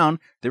torn down,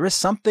 there is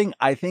something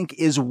I think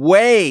is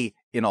way,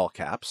 in all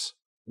caps,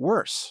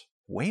 worse,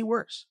 way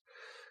worse.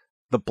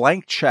 The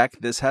blank check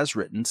this has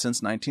written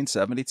since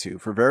 1972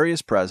 for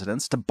various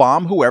presidents to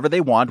bomb whoever they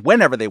want,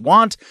 whenever they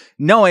want,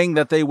 knowing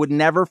that they would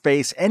never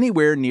face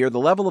anywhere near the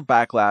level of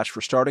backlash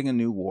for starting a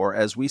new war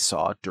as we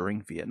saw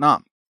during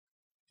Vietnam.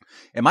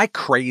 Am I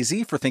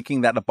crazy for thinking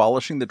that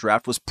abolishing the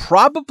draft was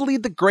probably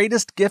the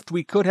greatest gift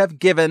we could have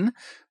given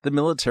the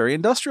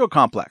military-industrial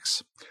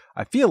complex?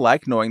 I feel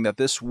like knowing that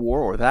this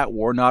war or that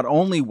war not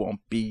only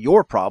won't be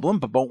your problem,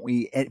 but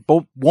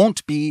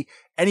won't be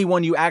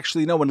anyone you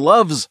actually know and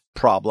love's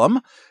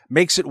problem,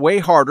 makes it way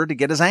harder to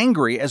get as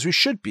angry as we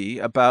should be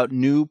about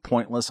new,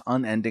 pointless,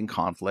 unending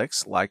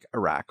conflicts like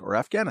Iraq or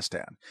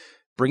Afghanistan.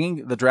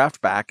 Bringing the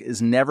draft back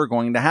is never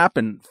going to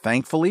happen,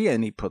 thankfully,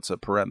 and he puts a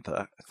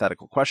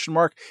parenthetical question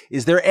mark.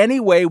 Is there any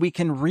way we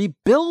can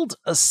rebuild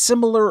a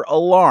similar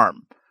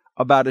alarm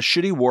about a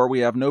shitty war we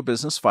have no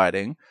business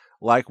fighting,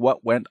 like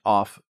what went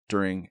off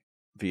during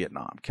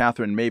Vietnam?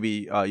 Katherine,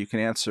 maybe you can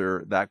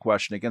answer that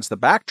question against the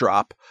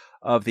backdrop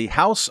of the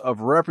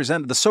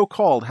the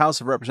so-called House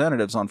of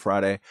Representatives on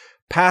Friday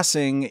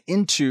passing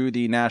into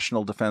the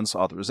National Defense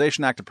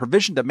Authorization Act a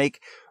provision to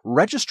make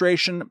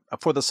registration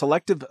for the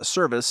Selective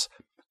Service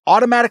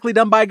automatically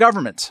done by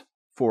government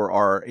for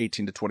our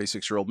 18 to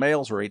 26-year-old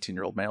males or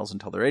 18-year-old males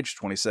until their age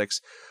 26.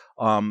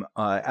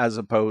 as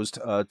opposed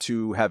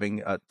to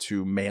having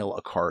to mail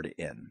a card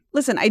in.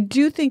 Listen, I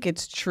do think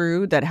it's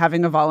true that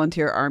having a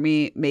volunteer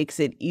army makes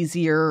it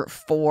easier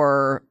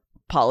for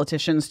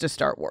politicians to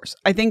start wars.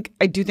 I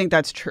do think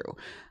that's true.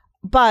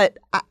 But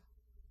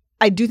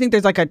I do think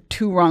there's like a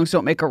two wrongs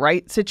don't make a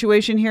right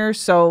situation here.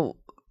 So,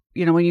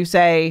 when you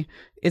say,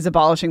 is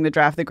abolishing the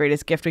draft the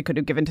greatest gift we could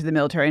have given to the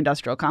military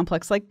industrial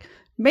complex? Like,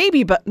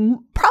 maybe, but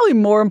probably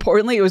more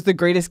importantly, it was the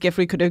greatest gift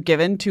we could have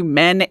given to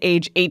men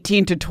age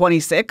 18 to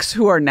 26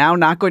 who are now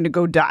not going to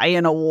go die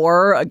in a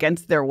war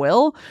against their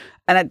will.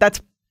 And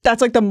that's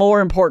like the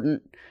more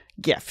important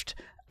gift.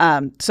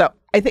 So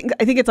I think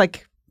it's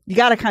like, you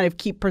got to kind of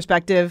keep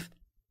perspective.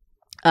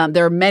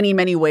 There are many,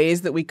 many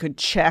ways that we could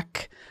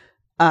check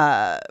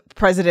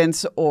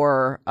presidents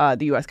or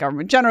the U.S.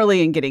 government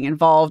generally in getting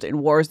involved in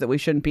wars that we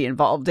shouldn't be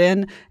involved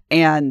in,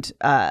 and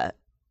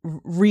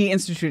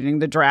reinstituting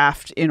the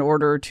draft in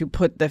order to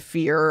put the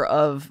fear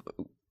of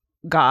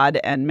God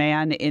and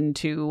man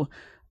into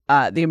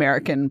the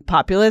American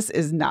populace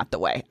is not the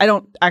way. I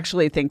don't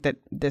actually think that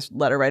this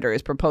letter writer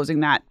is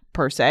proposing that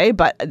per se,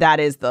 but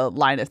that is the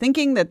line of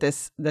thinking that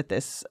this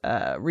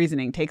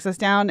reasoning takes us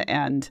down,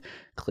 and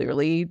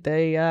clearly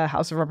the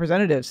House of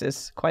Representatives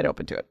is quite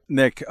open to it.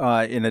 Nick,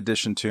 in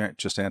addition to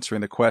just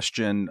answering the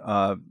question,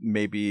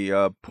 maybe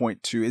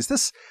point to, is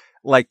this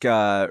like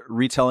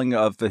retelling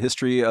of the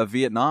history of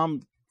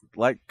Vietnam?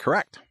 Like,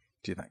 correct?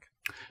 Do you think?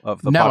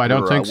 Of the no, popular, I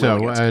don't think so.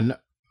 against? And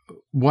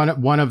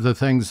one of the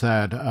things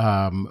that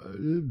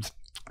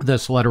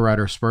this letter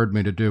writer spurred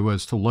me to do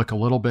was to look a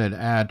little bit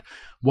at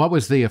what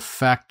was the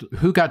effect,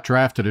 who got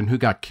drafted and who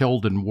got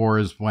killed in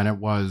wars when it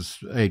was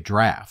a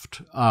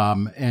draft.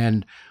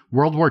 And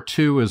World War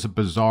II is a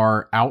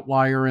bizarre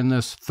outlier in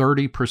this.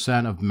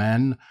 30% of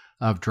men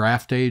of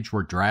draft age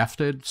were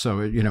drafted.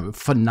 So,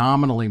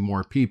 phenomenally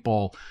more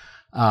people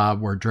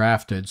were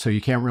drafted. So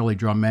you can't really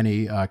draw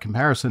many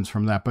comparisons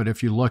from that. But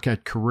if you look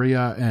at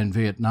Korea and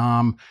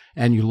Vietnam,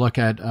 and you look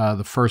at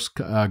the first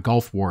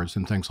Gulf Wars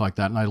and things like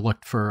that, and I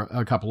looked for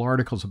a couple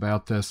articles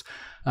about this,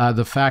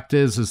 the fact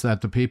is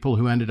that the people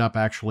who ended up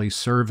actually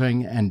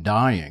serving and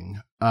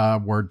dying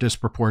were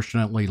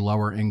disproportionately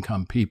lower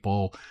income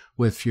people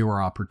with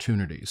fewer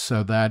opportunities.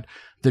 So that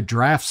the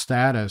draft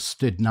status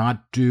did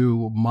not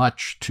do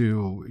much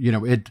to,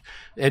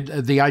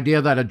 the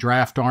idea that a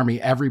draft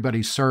army,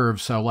 everybody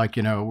serves. So like,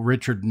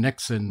 Richard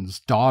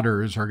Nixon's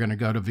daughters are going to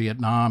go to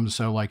Vietnam.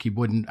 So like he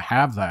wouldn't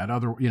have that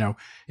other,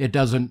 it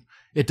doesn't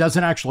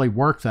actually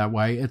work that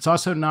way. It's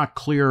also not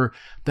clear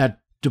that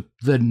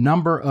the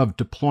number of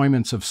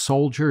deployments of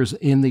soldiers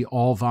in the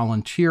all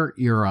volunteer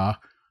era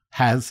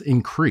has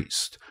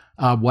increased.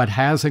 What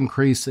has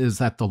increased is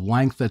that the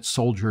length that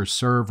soldiers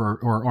serve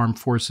or armed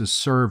forces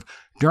serve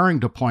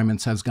during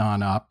deployments has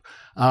gone up,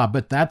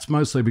 but that's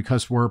mostly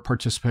because we're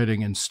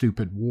participating in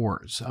stupid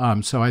wars.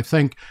 So I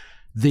think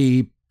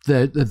the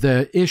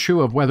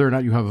issue of whether or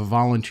not you have a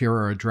volunteer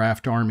or a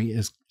draft army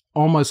is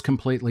almost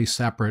completely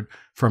separate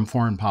from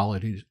foreign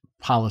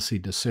policy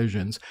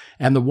decisions.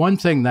 And the one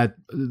thing that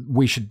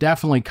we should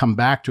definitely come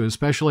back to,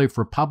 especially if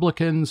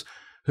Republicans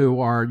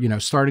who are,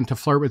 starting to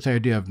flirt with the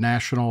idea of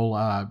national,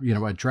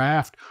 a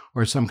draft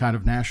or some kind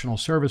of national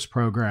service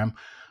program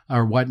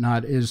or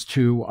whatnot, is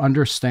to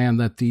understand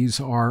that these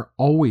are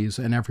always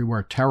and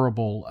everywhere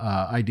terrible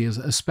ideas,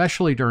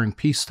 especially during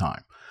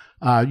peacetime.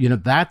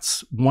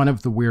 That's one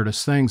of the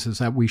weirdest things, is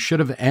that we should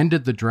have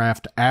ended the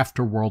draft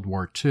after World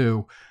War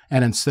II,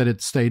 and instead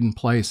it stayed in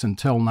place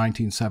until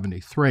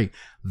 1973.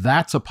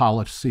 That's a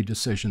policy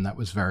decision that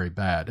was very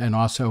bad, and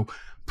also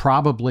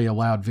probably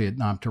allowed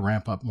Vietnam to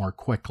ramp up more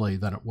quickly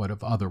than it would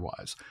have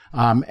otherwise.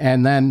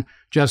 And then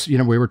just,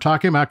 we were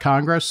talking about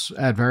Congress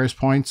at various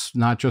points,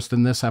 not just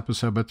in this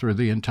episode, but through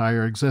the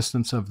entire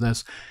existence of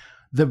this.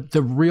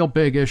 The real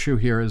big issue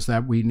here is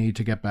that we need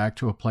to get back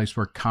to a place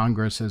where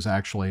Congress is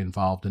actually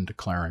involved in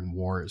declaring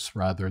wars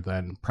rather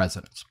than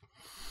presidents.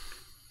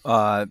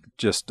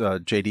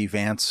 J.D.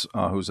 Vance,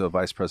 who's a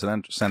vice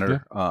president,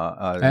 senator.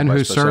 Yeah. And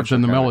who served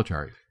in the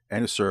military.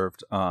 And who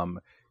served.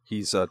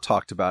 He's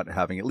talked about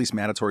having at least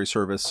mandatory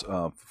service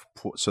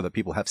so that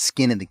people have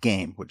skin in the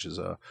game, which is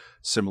a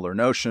similar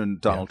notion.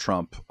 Donald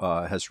Trump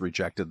has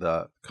rejected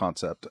the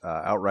concept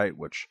outright,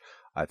 which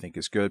I think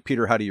is good.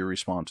 Peter, how do you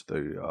respond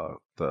to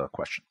the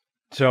question?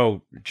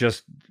 So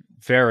just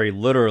very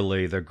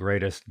literally, the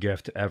greatest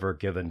gift ever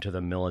given to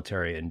the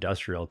military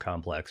industrial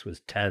complex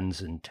was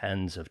tens and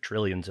tens of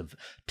trillions of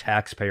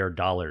taxpayer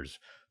dollars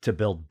to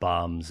build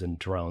bombs and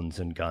drones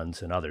and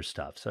guns and other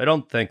stuff. So I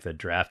don't think the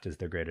draft is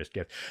the greatest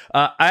gift.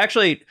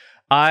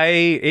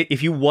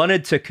 If you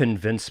wanted to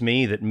convince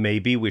me that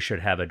maybe we should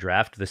have a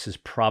draft, this is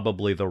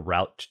probably the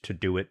route to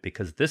do it,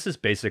 because this is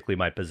basically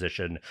my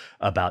position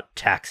about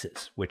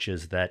taxes, which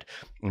is that,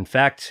 in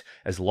fact,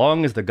 as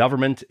long as the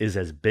government is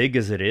as big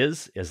as it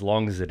is, as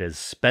long as it is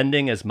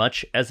spending as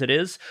much as it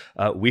is,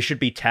 we should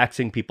be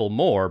taxing people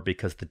more,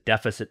 because the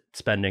deficit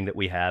spending that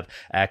we have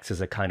acts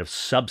as a kind of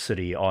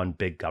subsidy on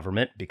big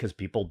government because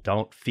people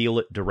don't feel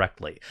it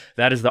directly.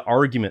 That is the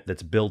argument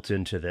that's built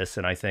into this,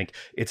 and I think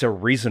it's a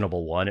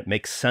reasonable one. It makes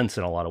makes sense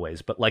in a lot of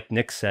ways. But like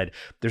Nick said,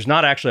 there's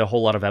not actually a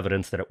whole lot of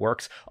evidence that it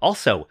works.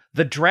 Also,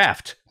 the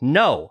draft.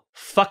 No,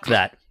 fuck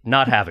that.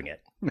 Not having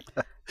it.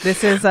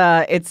 This is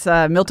it's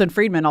Milton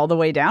Friedman all the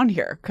way down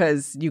here,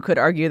 because you could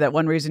argue that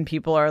one reason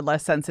people are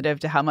less sensitive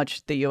to how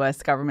much the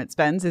U.S. government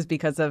spends is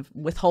because of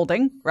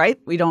withholding, right?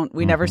 We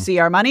never see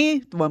our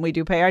money when we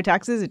do pay our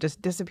taxes. It just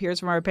disappears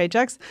from our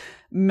paychecks.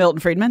 Milton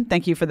Friedman,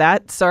 thank you for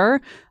that, sir.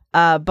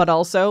 But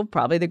also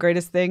probably the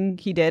greatest thing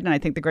he did, and I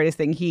think the greatest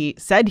thing he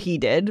said he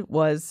did,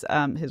 was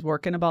his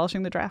work in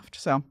abolishing the draft.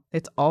 So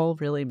it's all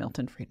really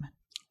Milton Friedman.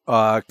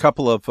 A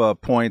couple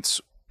of points.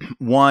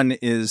 One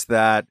is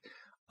that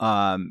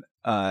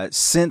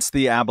since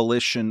the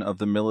abolition of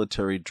the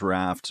military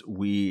draft,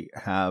 we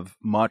have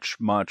much,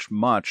 much,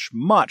 much,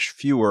 much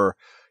fewer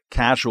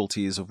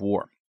casualties of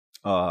war,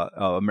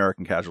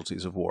 American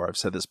casualties of war. I've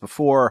said this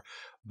before,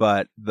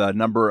 but the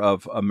number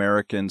of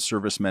American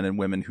servicemen and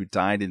women who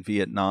died in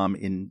Vietnam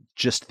in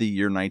just the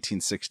year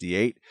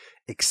 1968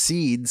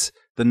 exceeds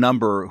the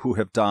number who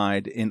have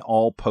died in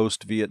all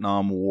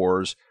post-Vietnam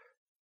wars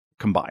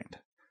combined.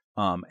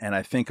 And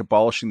I think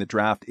abolishing the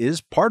draft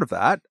is part of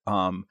that.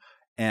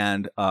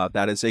 And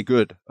that is a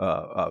good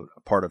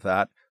part of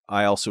that.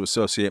 I also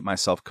associate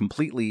myself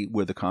completely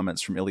with the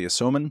comments from Ilya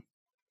Soman,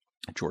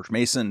 George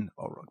Mason,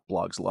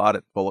 blogs a lot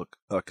at Bullock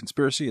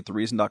Conspiracy at the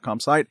Reason.com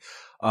site.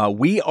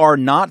 We are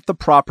not the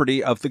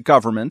property of the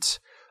government,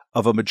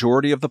 of a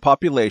majority of the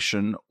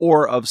population,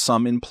 or of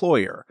some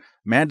employer.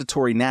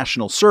 Mandatory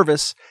national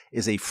service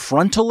is a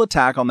frontal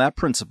attack on that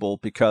principle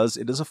because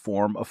it is a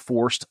form of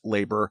forced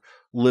labor,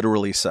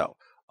 literally so.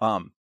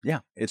 Yeah,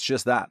 it's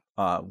just that.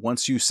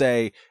 Once you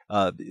say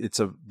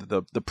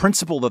the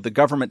principle that the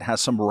government has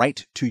some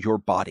right to your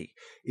body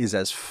is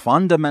as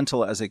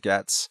fundamental as it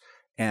gets,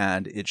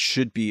 and it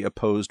should be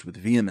opposed with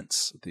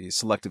vehemence. The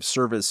selective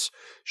service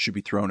should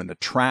be thrown in the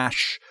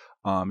trash.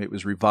 It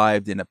was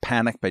revived in a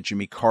panic by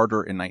Jimmy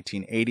Carter in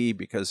 1980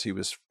 because he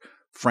was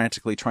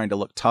frantically trying to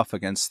look tough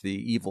against the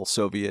evil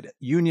Soviet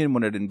Union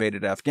when it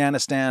invaded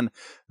Afghanistan,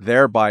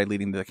 thereby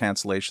leading to the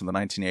cancellation of the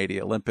 1980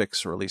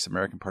 Olympics, or at least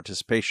American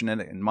participation in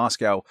it in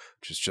Moscow,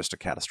 which is just a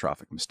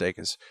catastrophic mistake,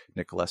 as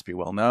Nick Gillespie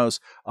well knows.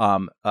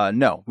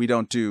 No, we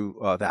don't do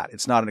that.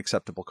 It's not an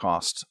acceptable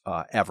cost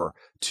ever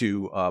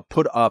to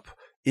put up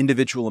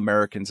individual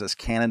Americans as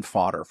cannon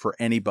fodder for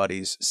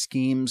anybody's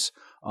schemes,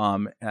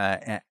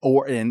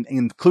 or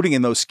including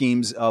in those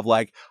schemes of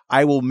like,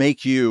 I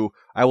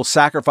will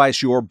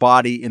sacrifice your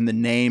body in the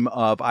name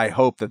of, I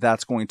hope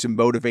that's going to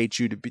motivate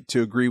you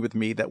to agree with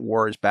me that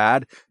war is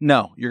bad.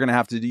 No, you're going to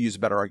have to use a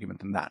better argument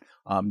than that.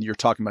 You're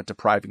talking about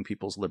depriving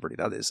people's liberty.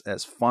 That is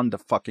as fun to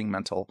fucking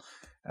mental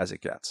as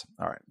it gets.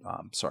 All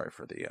right. Sorry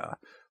for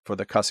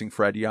the cussing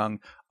Fred Young.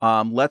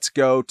 Let's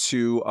go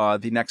to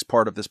the next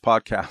part of this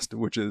podcast,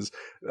 which is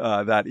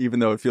that even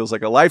though it feels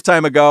like a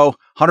lifetime ago,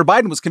 Hunter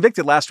Biden was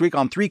convicted last week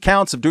on 3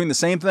 counts of doing the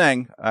same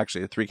thing.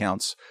 Actually, 3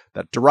 counts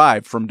that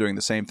derived from doing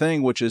the same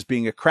thing, which is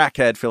being a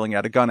crackhead filling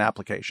out a gun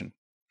application.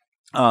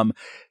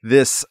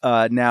 This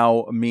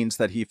now means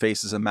that he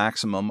faces a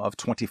maximum of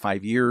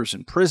 25 years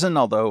in prison,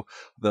 although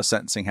the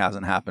sentencing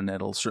hasn't happened.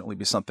 It'll certainly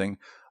be something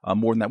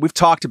more than that. We've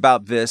talked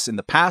about this in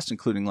the past,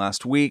 including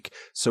last week,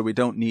 so we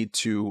don't need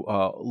to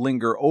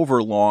linger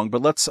over long,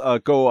 but let's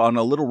go on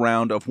a little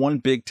round of one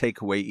big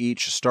takeaway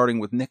each, starting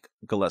with Nick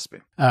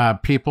Gillespie.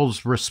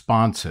 People's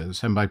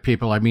responses, and by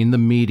people, I mean the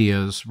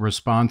media's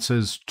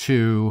responses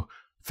to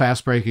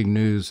fast-breaking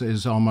news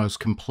is almost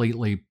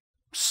completely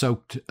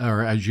soaked,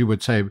 or as you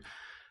would say,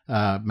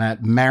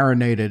 Matt,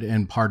 marinated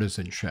in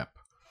partisanship.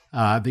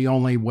 The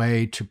only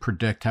way to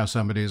predict how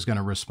somebody is going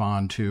to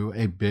respond to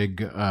a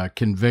big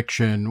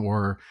conviction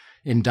or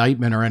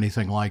indictment or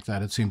anything like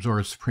that, it seems, or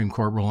a Supreme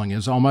Court ruling,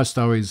 is almost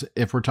always,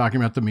 if we're talking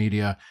about the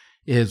media,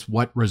 is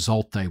what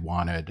result they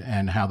wanted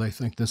and how they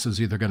think this is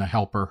either going to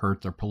help or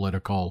hurt their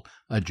political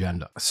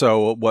agenda.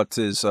 So what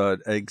is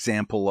an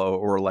example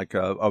or like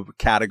a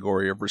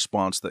category of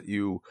response that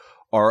you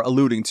are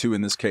alluding to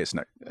in this case,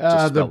 Nick?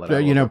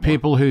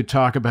 People who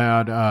talk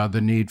about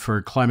the need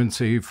for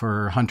clemency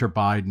for Hunter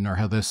Biden, or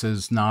how this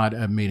is not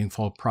a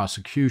meaningful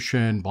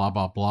prosecution, blah,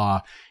 blah,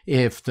 blah.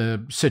 If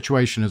the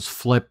situation is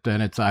flipped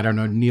and it's, I don't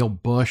know, Neil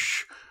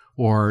Bush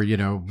or,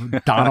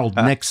 Donald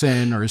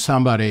Nixon or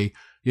somebody,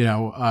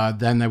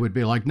 then they would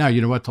be like, no,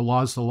 you know what? The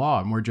law is the law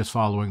and we're just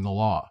following the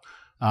law.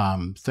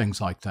 Things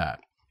like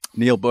that.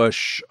 Neil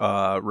Bush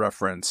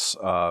reference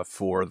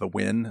for the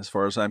win, as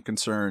far as I'm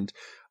concerned.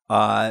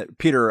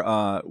 Peter,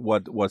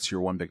 what's your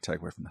one big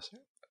takeaway from this?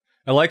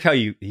 I like how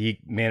he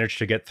managed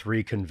to get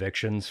 3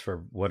 convictions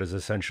for what is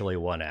essentially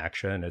one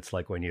action. It's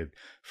like when you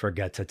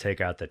forget to take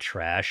out the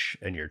trash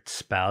and your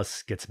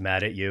spouse gets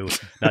mad at you,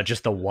 not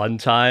just the one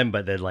time,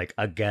 but then like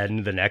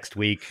again the next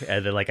week,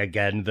 and then like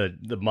again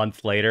the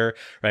month later,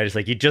 right? It's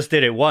like, you just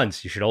did it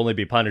once. You should only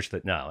be punished.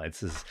 That no, it's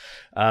just,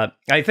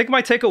 I think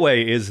my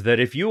takeaway is that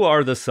if you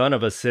are the son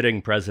of a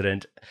sitting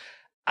president,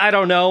 I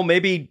don't know,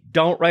 maybe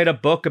don't write a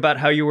book about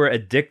how you were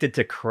addicted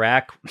to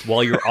crack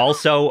while you're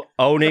also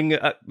owning,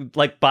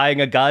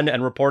 buying a gun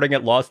and reporting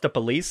it lost to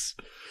police.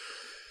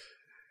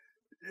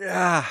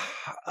 Yeah,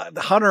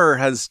 Hunter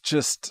has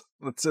just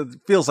it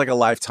feels like a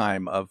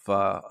lifetime of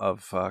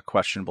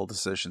questionable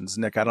decisions.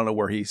 Nick, I don't know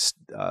where he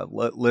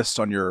lists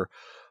on your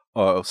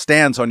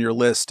stands on your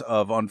list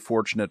of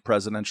unfortunate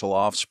presidential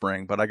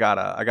offspring, but I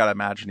gotta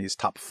imagine he's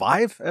top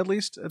 5 at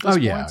least at this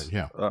point.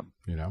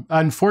 Yeah.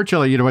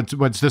 Unfortunately,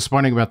 what's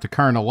disappointing about the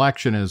current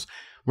election is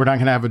we're not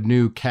going to have a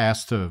new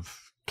cast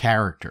of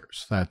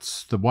characters.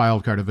 That's the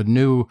wild card of a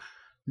new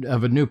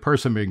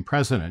person being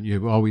president.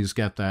 You always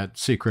get that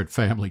secret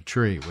family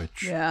tree,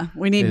 which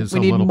we need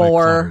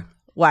more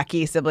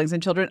wacky siblings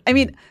and children. I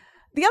mean,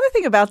 the other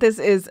thing about this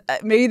is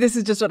maybe this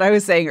is just what I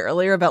was saying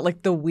earlier about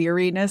like the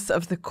weariness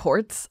of the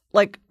courts.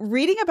 Like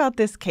reading about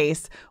this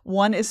case,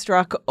 one is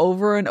struck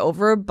over and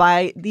over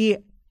by the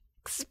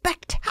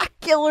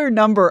spectacular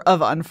number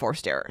of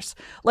unforced errors.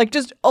 Like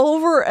just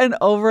over and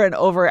over and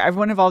over.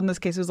 Everyone involved in this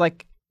case was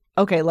like,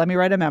 okay, let me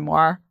write a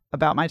memoir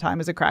about my time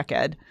as a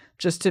crackhead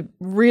just to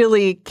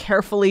really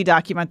carefully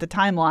document the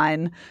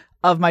timeline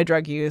of my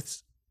drug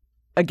use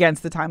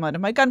against the timeline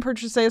of my gun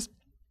purchases.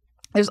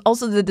 There's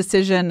also the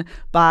decision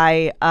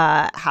by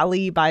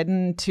Hallie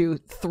Biden to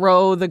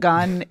throw the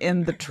gun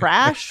in the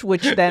trash,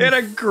 which then in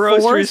a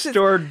grocery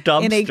store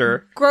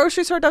dumpster.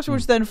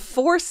 Which then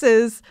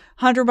forces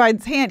Hunter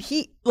Biden's hand.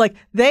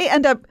 They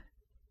end up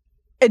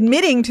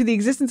admitting to the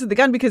existence of the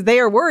gun because they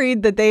are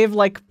worried that they've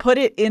like put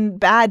it in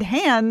bad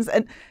hands,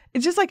 and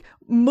it's just like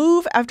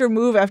move after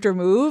move after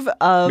move.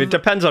 It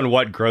depends on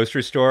what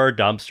grocery store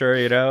dumpster.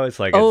 It's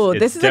like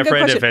this is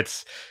different if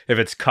it's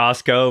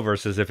Costco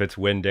versus if it's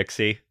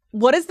Winn-Dixie.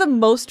 What is the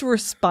most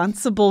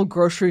responsible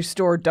grocery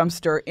store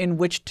dumpster in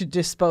which to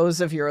dispose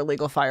of your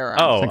illegal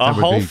firearms? Oh, a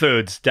Whole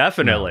Foods,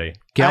 definitely.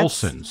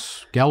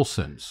 Gelson's.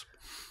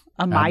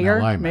 A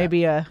Meijer,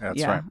 maybe a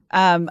That's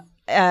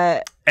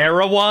right.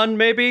 Erewhon,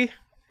 maybe.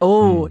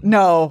 Oh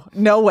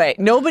no way!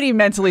 Nobody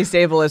mentally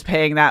stable is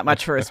paying that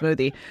much for a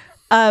smoothie.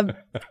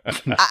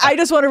 I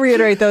just want to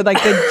reiterate though,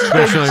 like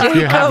especially if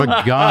you have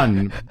a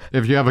gun.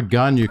 If you have a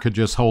gun, you could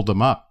just hold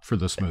them up for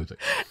the smoothie,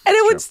 and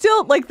it would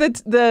still like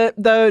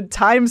the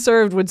time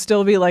served would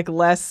still be like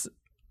less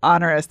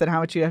onerous than how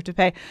much you have to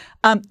pay.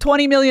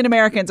 20 million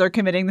Americans are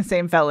committing the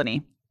same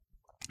felony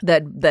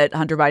that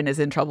Hunter Biden is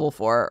in trouble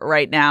for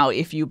right now.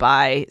 If you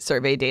buy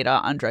survey data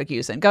on drug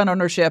use and gun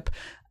ownership.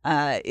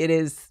 It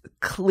is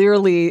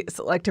clearly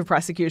selective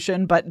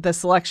prosecution, but the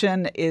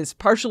selection is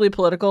partially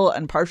political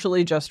and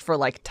partially just for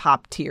like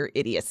top tier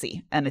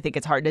idiocy. And I think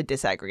it's hard to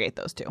disaggregate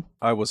those two.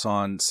 I was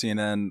on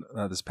CNN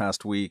this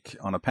past week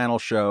on a panel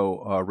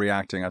show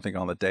reacting, I think,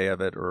 on the day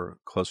of it or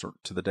closer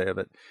to the day of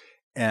it.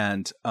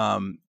 And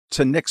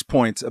to Nick's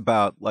point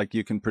about like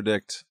you can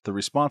predict the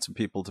response of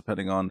people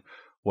depending on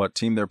what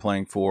team they're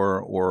playing for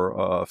or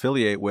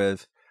affiliate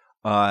with.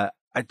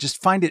 I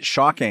just find it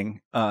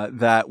shocking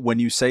that when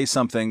you say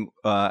something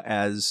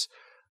as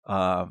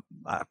banal,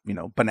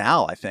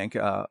 I think,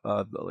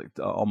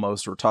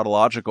 almost or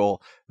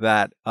tautological,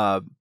 that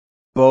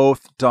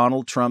both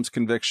Donald Trump's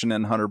conviction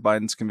and Hunter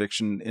Biden's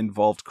conviction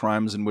involved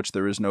crimes in which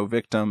there is no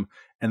victim,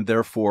 and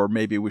therefore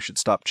maybe we should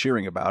stop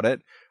cheering about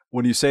it.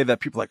 When you say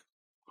that, people are like,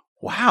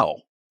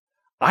 wow,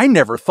 I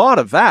never thought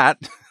of that.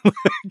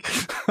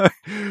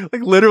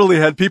 Like literally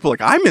had people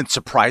like, I'm in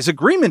surprise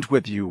agreement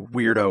with you,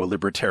 weirdo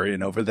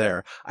libertarian over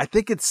there. I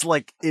think it's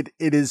like it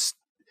is.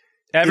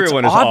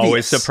 Everyone is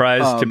always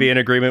surprised to be in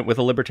agreement with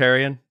a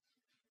libertarian.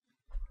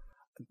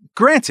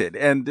 Granted,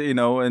 and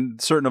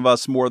and certain of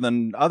us more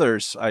than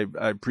others, I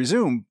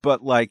presume,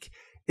 but like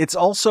it's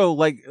also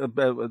like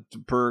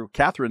per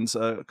Katherine's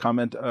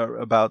comment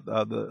about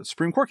the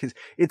Supreme Court case,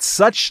 it's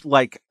such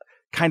like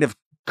kind of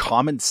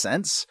common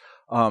sense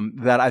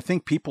that I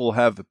think people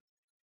have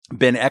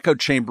been echo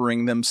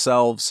chambering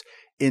themselves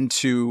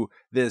into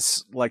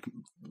this like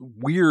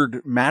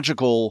weird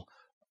magical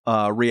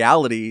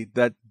reality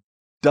that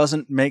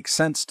doesn't make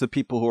sense to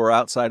people who are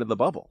outside of the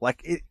bubble.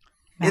 Like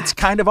it's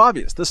kind of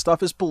obvious. This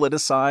stuff is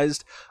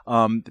politicized.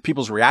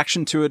 People's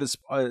reaction to it is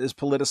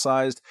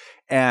politicized,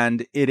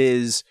 and it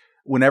is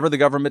whenever the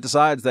government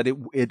decides that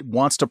it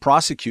wants to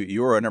prosecute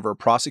you, or whenever a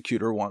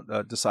prosecutor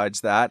decides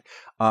that,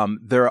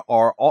 there's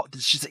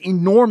just an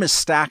enormous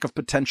stack of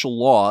potential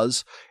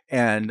laws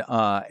and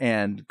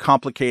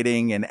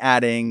complicating and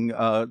adding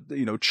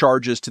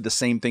charges to the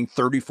same thing.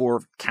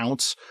 34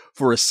 counts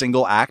for a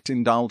single act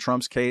in Donald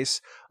Trump's case.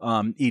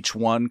 Each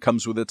one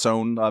comes with its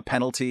own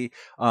penalty.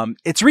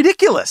 It's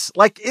ridiculous.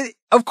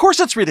 Of course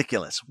it's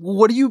ridiculous.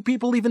 What are you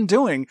people even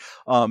doing?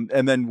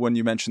 And then when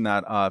you mention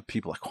that,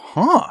 people are like,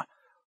 huh.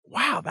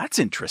 Wow, that's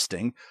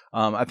interesting.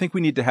 I think we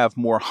need to have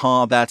more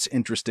that's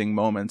interesting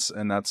moments,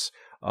 and that's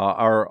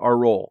our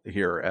role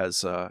here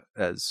as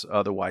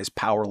otherwise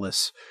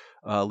powerless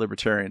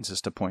libertarians is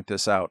to point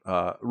this out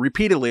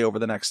repeatedly over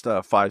the next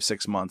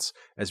 5-6 months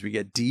as we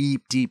get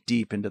deep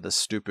into the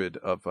stupid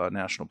of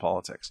national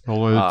politics.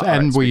 Well,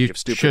 and we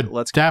should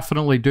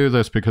definitely do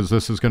this because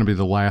this is going to be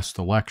the last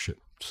election.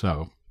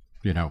 So,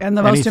 and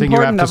the most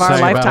important of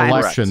our lifetime.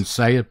 About elections,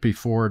 say it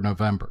before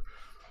November.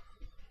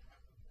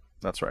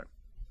 That's right.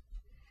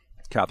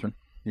 Katherine,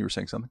 you were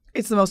saying something?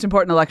 It's the most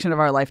important election of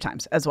our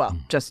lifetimes as well,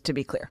 just to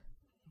be clear.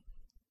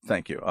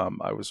 Thank you.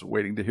 I was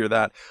waiting to hear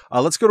that.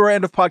 Let's go to our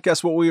end of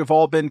podcast, what we have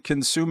all been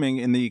consuming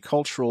in the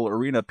cultural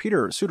arena.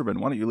 Peter Suderman,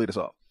 why don't you lead us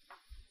off?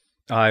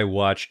 I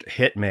watched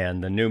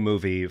Hitman, the new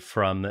movie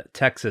from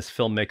Texas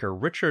filmmaker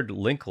Richard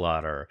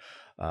Linklater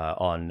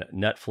on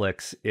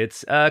Netflix.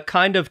 It's a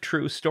kind of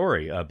true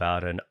story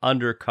about an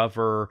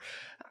undercover...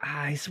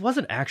 he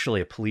wasn't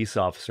actually a police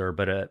officer,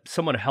 but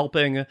someone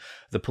helping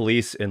the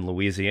police in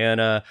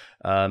Louisiana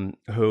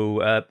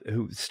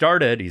who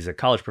started, he's a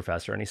college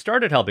professor, and he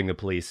started helping the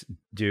police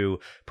do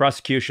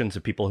prosecutions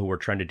of people who were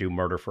trying to do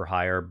murder for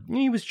hire.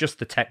 He was just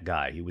the tech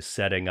guy. He was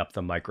setting up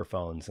the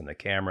microphones and the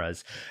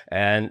cameras.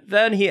 And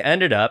then he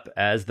ended up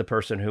as the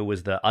person who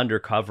was the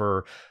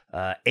undercover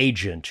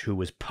agent who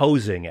was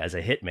posing as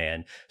a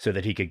hitman so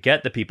that he could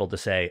get the people to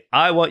say,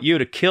 I want you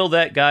to kill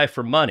that guy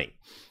for money.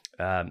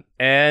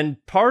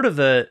 And part of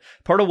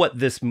what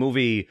this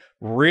movie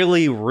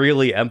really,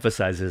 really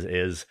emphasizes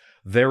is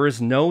there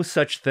is no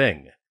such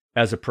thing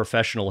as a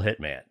professional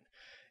hitman.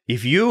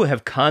 If you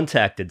have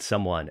contacted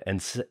someone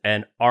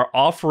and are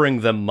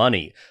offering them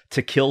money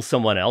to kill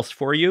someone else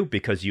for you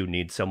because you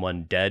need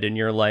someone dead in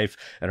your life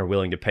and are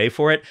willing to pay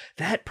for it,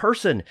 that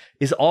person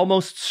is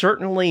almost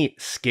certainly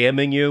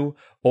scamming you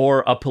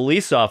or a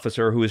police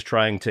officer who is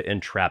trying to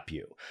entrap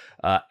you.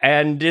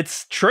 And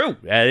it's true.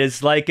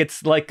 It's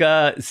like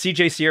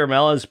C.J.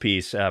 Sierra-Mellon's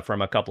piece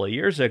from a couple of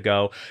years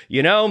ago.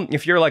 You know,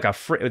 if you're like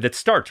that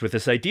starts with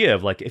this idea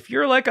of like, if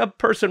you're like a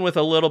person with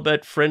a little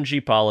bit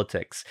fringy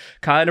politics,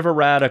 kind of a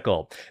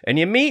radical, and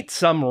you meet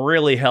some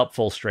really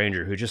helpful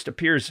stranger who just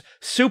appears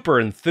super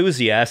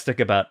enthusiastic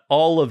about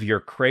all of your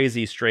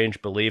crazy,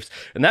 strange beliefs,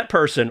 and that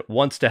person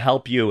wants to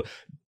help you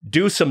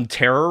do some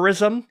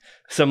terrorism,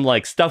 some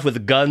like stuff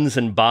with guns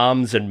and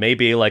bombs and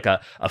maybe like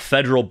a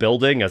federal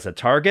building as a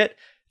target,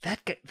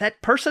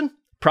 that person,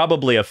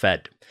 probably a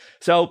Fed.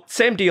 So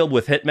same deal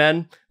with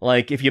hitmen.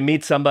 Like if you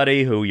meet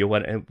somebody who you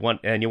want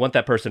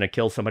that person to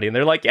kill somebody and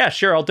they're like, yeah,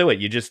 sure, I'll do it.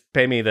 You just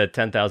pay me the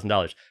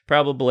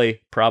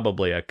 $10,000.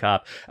 Probably a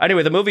cop.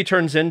 Anyway, the movie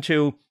turns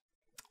into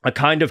a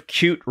kind of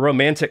cute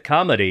romantic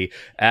comedy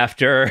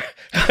after,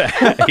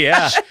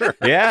 after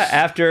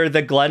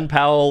the Glenn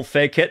Powell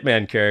fake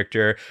hitman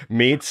character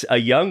meets a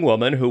young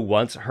woman who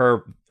wants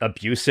her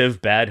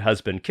abusive, bad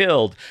husband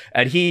killed.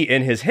 And he,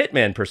 in his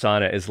hitman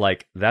persona, is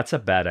like, that's a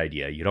bad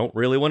idea. You don't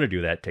really want to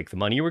do that. Take the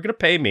money you were going to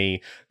pay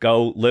me.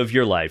 Go live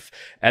your life.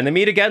 And they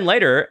meet again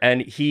later,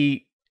 and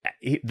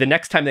the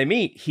next time they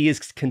meet, he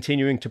is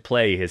continuing to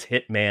play his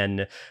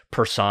hitman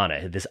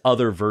persona, this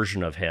other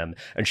version of him.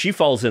 And she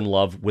falls in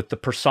love with the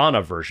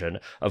persona version,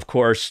 of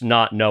course,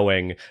 not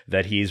knowing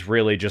that he's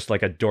really just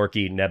like a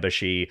dorky,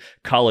 nebbishy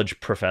college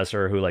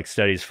professor who like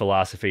studies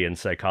philosophy and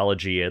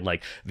psychology and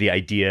like the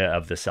idea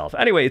of the self.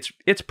 Anyway,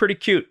 it's pretty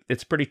cute.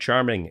 It's pretty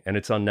charming, and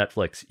it's on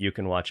Netflix. You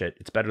can watch it.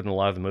 It's better than a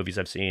lot of the movies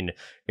I've seen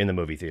in the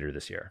movie theater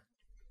this year.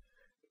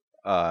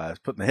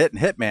 Putting the hit in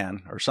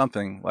Hitman or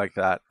something like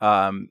that.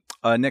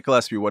 Nick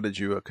Gillespie, what did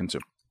you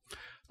consume?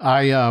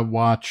 I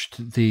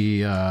watched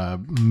the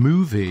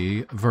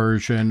movie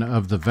version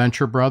of the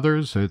Venture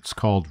Brothers. It's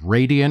called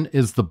Radiant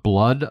is the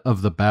Blood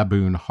of the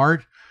Baboon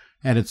Heart,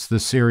 and it's the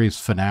series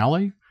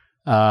finale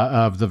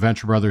of the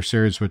Venture Brothers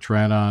series, which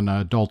ran on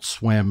Adult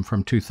Swim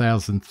from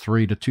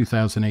 2003 to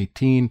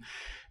 2018,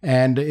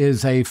 and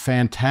is a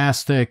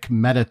fantastic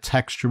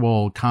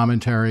metatextual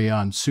commentary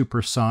on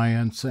super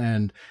science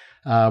and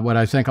what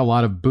I think a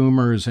lot of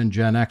boomers and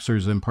Gen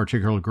Xers in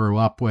particular grew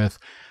up with,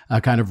 a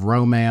kind of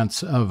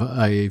romance of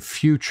a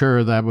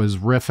future that was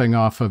riffing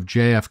off of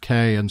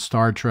JFK and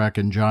Star Trek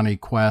and Johnny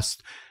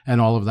Quest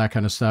and all of that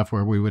kind of stuff,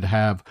 where we would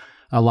have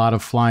a lot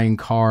of flying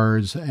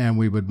cars, and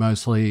we would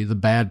mostly, the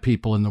bad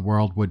people in the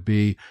world would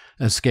be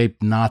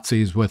escaped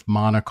Nazis with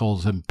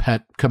monocles and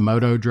pet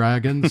Komodo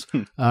dragons,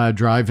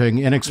 driving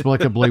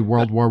inexplicably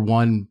World War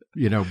I,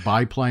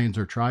 biplanes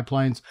or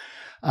triplanes.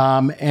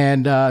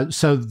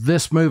 So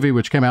this movie,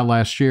 which came out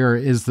last year,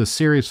 is the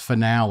series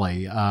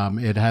finale.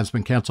 It has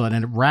been canceled,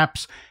 and it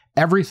wraps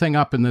everything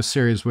up in this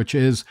series, which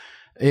is,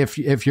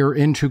 if you're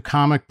into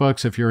comic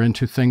books, if you're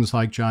into things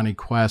like Johnny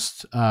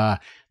Quest,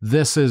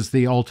 this is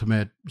the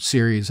ultimate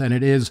series. And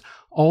it is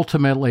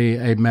ultimately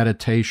a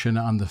meditation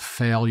on the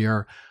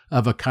failure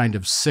of a kind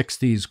of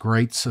 60s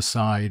great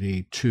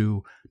society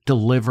to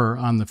deliver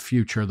on the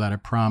future that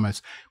it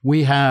promised.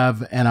 We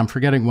have, and I'm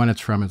forgetting when it's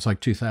from, it's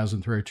like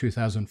 2003 or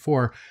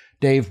 2004,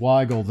 Dave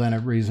Weigel, then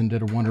at Reason,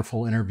 did a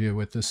wonderful interview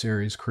with the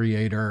series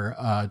creator,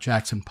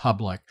 Jackson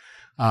Public,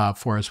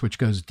 for us, which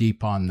goes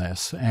deep on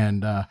this.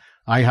 And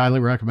I highly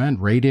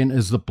recommend Radiant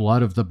is the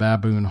Blood of the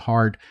Baboon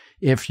Heart.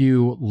 If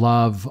you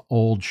love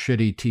old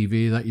shitty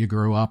TV that you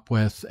grew up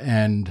with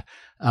and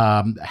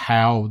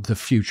how the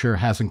future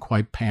hasn't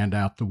quite panned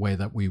out the way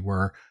that we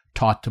were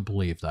taught to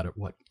believe that it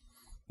would.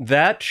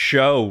 That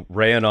show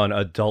ran on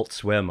Adult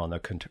Swim on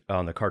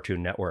the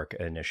Cartoon Network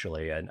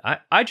initially, and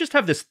I just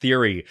have this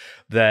theory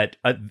that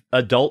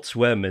Adult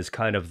Swim is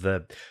kind of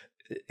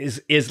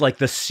is like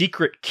the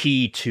secret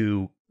key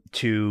to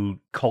to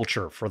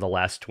culture for the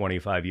last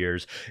 25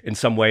 years in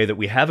some way that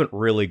we haven't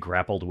really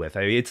grappled with.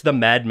 I mean, it's the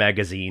Mad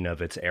Magazine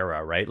of its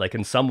era, right? Like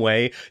in some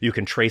way you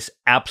can trace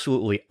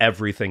absolutely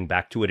everything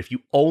back to it if you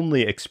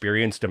only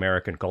experienced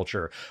American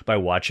culture by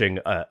watching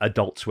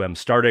Adult Swim,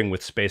 starting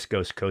with Space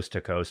Ghost Coast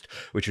to Coast,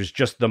 which was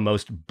just the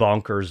most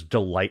bonkers,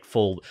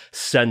 delightful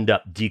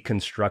send-up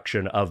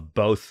deconstruction of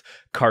both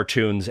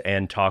cartoons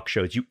and talk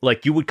shows.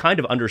 You would kind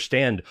of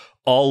understand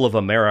all of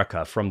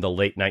America from the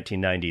late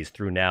 1990s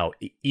through now,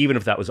 even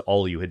if that was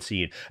all you had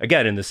seen.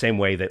 Again, in the same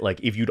way that, like,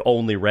 if you'd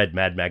only read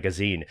Mad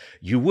Magazine,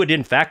 you would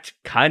in fact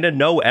kind of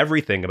know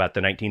everything about the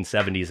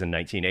 1970s and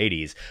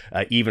 1980s,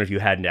 even if you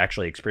hadn't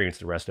actually experienced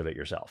the rest of it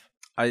yourself.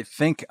 I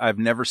think I've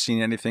never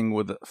seen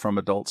anything from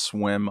Adult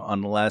Swim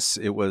unless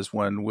it was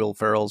when Will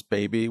Ferrell's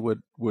baby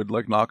would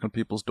like knock on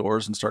people's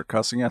doors and start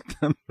cussing at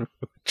them. I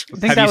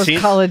think that was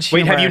college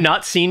humor. Wait, have you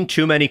not seen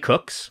Too Many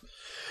Cooks?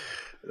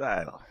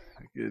 I don't.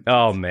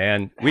 Oh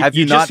man, have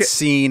you not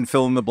seen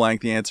fill in the blank?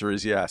 The answer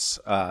is yes.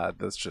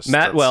 That's just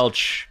Matt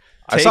Welch.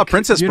 I saw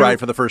Princess Bride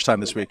for the first time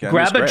this weekend.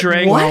 Grab a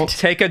drink,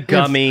 take a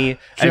gummy,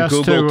 and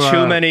Google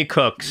Too Many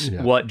Cooks.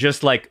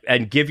 Yeah.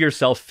 And give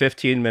yourself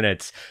 15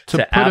 minutes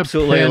to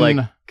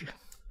absolutely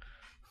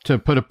to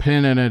put a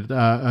pin in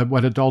it.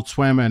 What Adult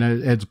Swim, and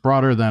it's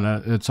broader than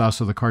it's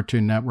also the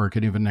Cartoon Network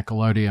and even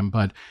Nickelodeon.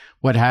 But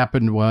what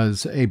happened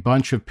was a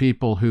bunch of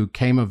people who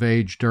came of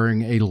age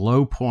during a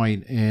low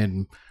point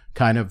in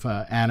kind of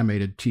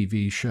animated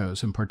TV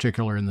shows, in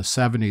particular in the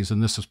 70s.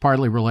 And this is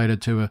partly related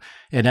to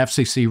an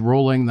FCC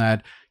ruling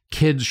that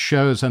kids'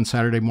 shows on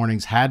Saturday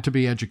mornings had to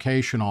be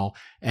educational,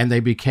 and they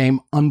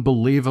became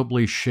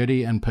unbelievably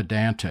shitty and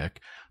pedantic.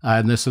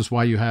 And this is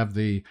why you have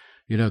the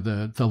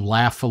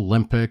Laugh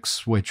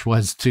Olympics, which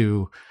was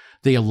to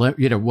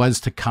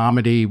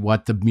comedy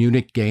what the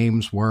Munich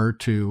Games were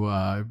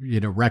to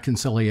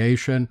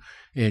reconciliation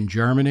in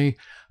Germany.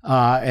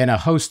 And a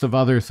host of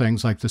other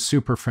things like the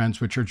Super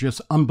Friends, which are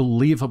just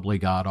unbelievably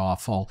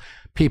god-awful.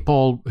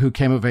 People who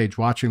came of age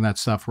watching that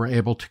stuff were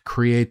able to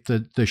create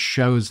the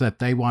shows that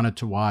they wanted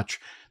to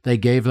watch. They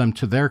gave them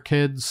to their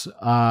kids,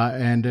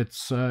 and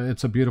it's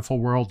a beautiful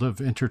world of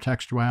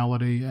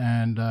intertextuality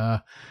and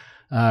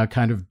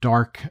kind of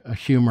dark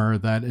humor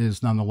that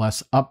is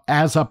nonetheless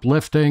as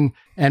uplifting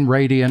and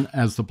radiant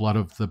as the blood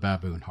of the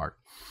baboon heart.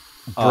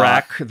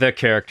 Brack, the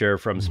character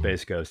from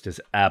Space Ghost, is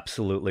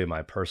absolutely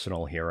my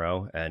personal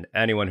hero, and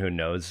anyone who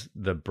knows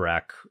the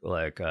Brack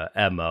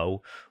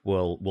MO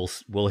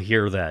will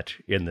hear that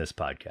in this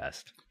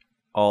podcast.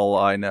 All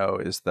I know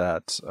is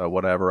that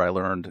whatever I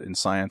learned in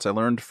science, I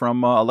learned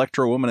from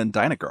Electro Woman and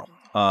Dyna Girl.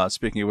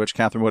 Speaking of which,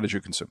 Catherine, what did you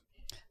consume?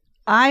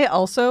 I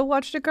also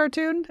watched a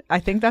cartoon. I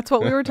think that's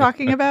what we were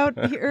talking about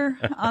here.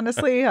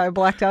 Honestly, I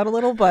blacked out a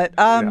little, but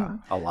yeah,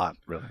 a lot,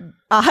 really.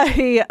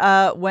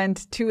 I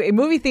went to a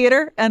movie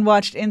theater and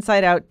watched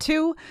Inside Out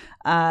 2,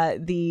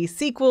 the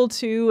sequel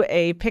to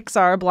a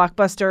Pixar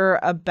blockbuster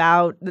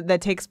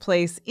that takes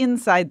place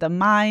inside the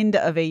mind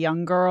of a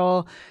young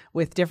girl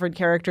with different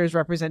characters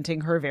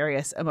representing her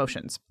various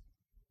emotions.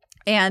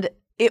 And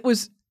it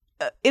was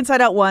Inside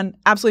Out 1,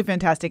 absolutely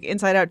fantastic.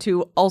 Inside Out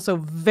 2, also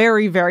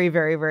very, very,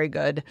 very, very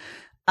good.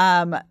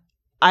 I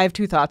have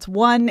two thoughts.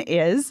 One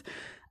is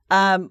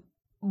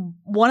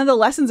one of the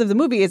lessons of the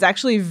movie is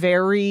actually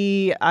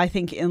very, I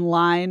think, in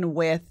line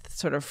with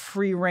sort of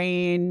free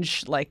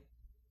range, like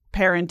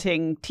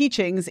parenting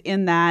teachings,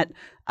 in that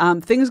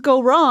things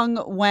go wrong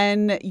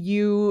when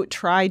you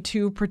try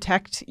to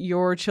protect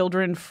your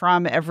children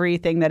from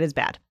everything that is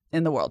bad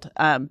in the world.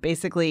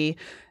 Basically,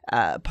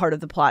 part of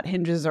the plot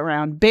hinges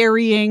around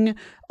burying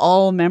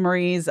all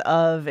memories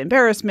of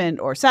embarrassment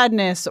or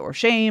sadness or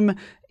shame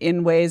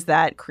in ways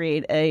that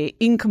create a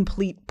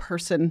incomplete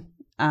person.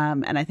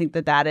 And I think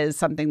that is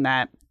something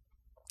that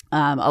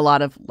a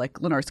lot of like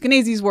Lenore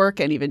Skenesi's work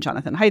and even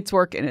Jonathan Haidt's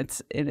work in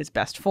its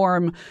best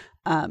form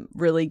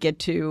really get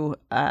to.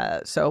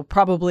 So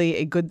probably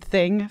a good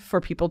thing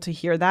for people to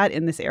hear that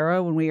in this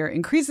era when we are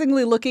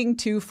increasingly looking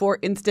to, for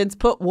instance,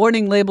 put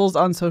warning labels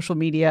on social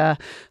media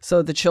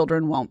so the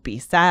children won't be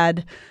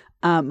sad.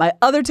 My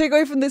other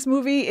takeaway from this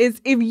movie is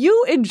if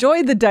you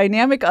enjoy the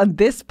dynamic on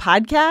this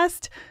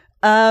podcast,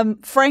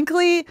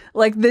 frankly,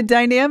 like the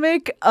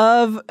dynamic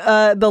of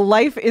the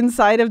life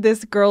inside of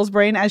this girl's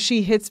brain as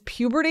she hits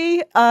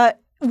puberty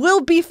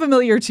will be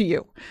familiar to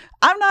you.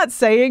 I'm not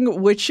saying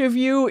which of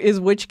you is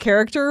which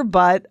character,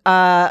 but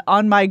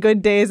on my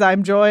good days,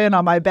 I'm joy, and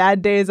on my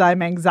bad days,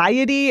 I'm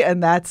anxiety,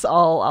 and that's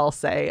all I'll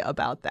say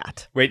about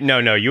that. Wait, no,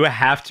 you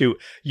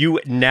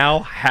now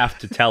have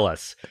to tell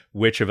us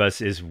which of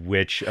us is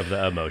which of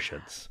the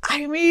emotions.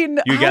 I mean,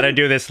 you got to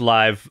do this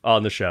live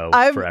on the show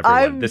for everyone.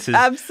 I'm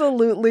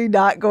absolutely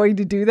not going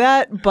to do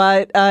that,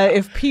 but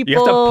if people... You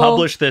have to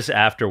publish this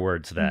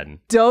afterwards then.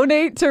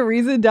 Donate to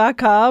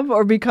Reason.com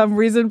or become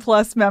Reason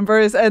Plus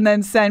members and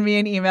then send me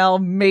an email.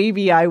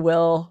 Maybe I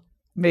will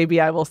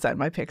send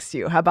my pics to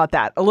you. How about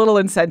that? A little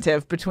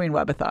incentive between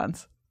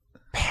webathons.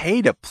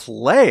 Pay to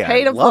play.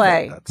 Pay to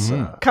play.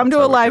 Come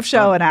to a live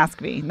show and ask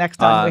me next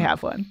time we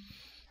have one.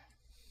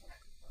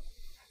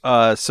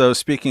 So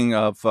speaking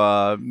of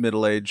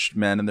middle-aged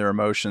men and their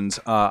emotions,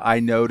 I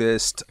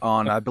noticed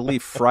on, I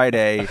believe,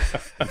 Friday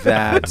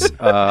that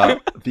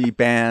the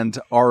band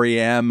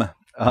REM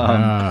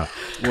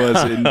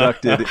was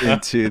inducted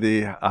into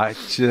the.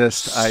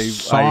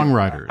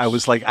 Songwriters. I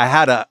was like, I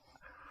had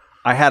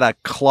a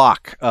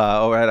clock,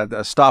 or I had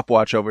a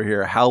stopwatch over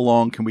here. How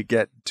long can we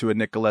get to a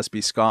Nick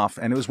Gillespie scoff?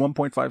 And it was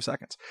 1.5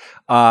 seconds.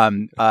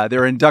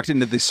 They're inducted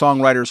into the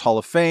Songwriters Hall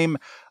of Fame.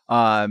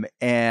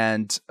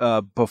 And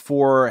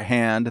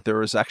beforehand, there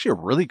was actually a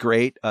really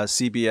great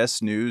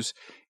CBS News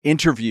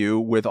interview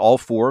with all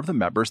four of the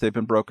members. They've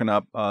been broken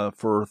up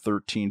for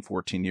 13,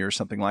 14 years,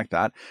 something like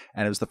that.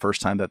 And it was the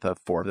first time that the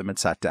four of them had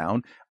sat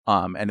down.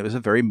 And it was a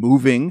very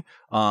moving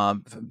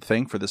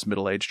thing for this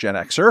middle-aged Gen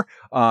Xer.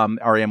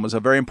 REM was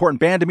a very important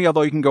band to me,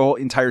 although you can go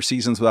entire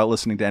seasons without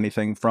listening to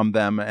anything from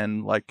them.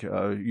 And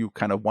you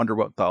kind of wonder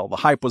what all the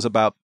hype was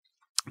about.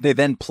 They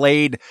then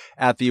played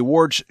at the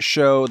awards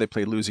show. They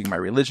played Losing My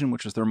Religion,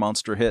 which was their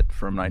monster hit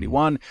from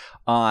 91.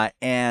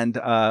 And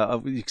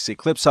you can see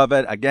clips of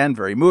it. Again,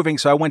 very moving.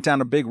 So I went down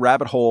a big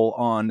rabbit hole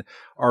on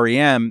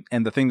REM.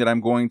 And the thing that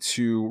I'm going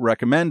to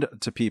recommend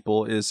to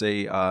people is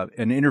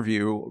an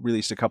interview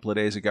released a couple of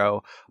days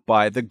ago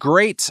by the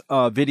great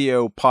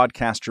video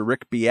podcaster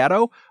Rick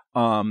Beato.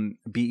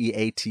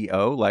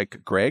 Beato, like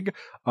Greg,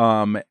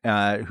 who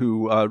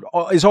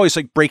is always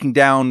like breaking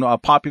down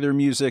popular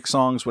music,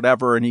 songs,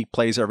 whatever, and he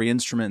plays every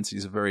instrument.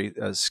 He's a very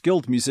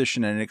skilled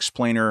musician and an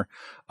explainer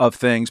of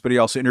things, but he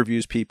also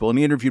interviews people. And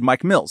he interviewed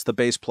Mike Mills, the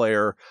bass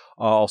player,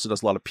 also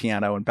does a lot of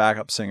piano and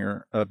backup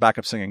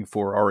singing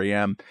for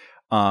REM.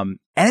 And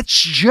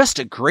it's just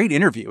a great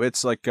interview.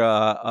 It's like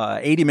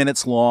 80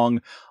 minutes long,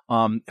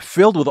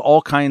 filled with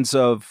all kinds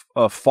of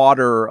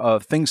fodder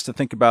of things to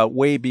think about,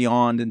 way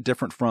beyond and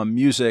different from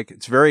music.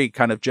 It's very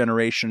kind of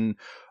generation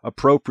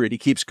appropriate. He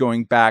keeps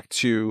going back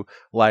to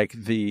like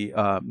the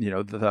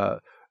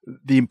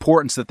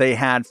importance that they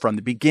had from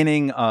the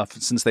beginning,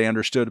 since they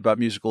understood about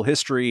musical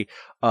history,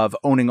 of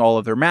owning all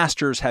of their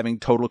masters, having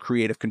total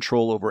creative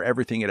control over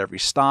everything at every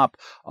stop,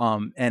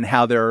 and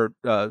how their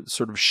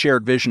sort of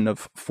shared vision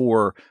of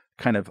four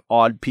kind of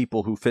odd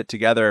people who fit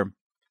together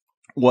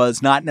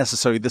was not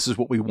necessarily this is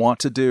what we want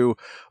to do,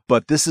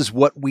 but this is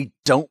what we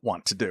don't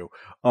want to do.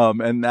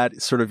 And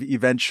that sort of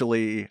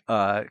eventually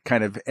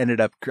kind of ended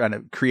up kind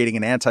of creating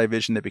an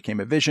anti-vision that became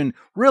a vision.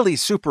 Really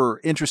super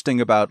interesting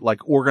about like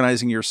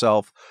organizing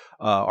yourself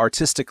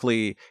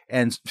artistically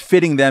and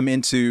fitting them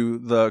into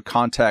the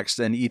context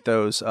and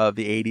ethos of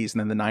the 80s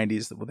and then the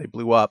 90s when they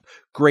blew up.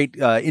 Great,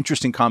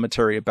 interesting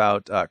commentary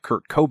about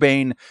Kurt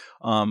Cobain,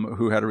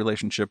 who had a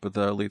relationship with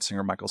the lead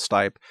singer Michael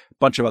Stipe, a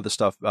bunch of other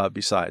stuff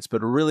besides.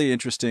 But a really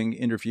interesting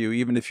interview,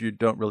 even if you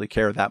don't really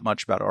care that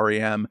much about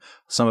REM.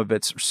 Some of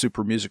it's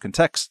super music and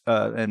text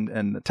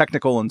and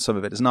technical, and some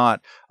of it is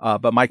not.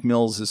 But Mike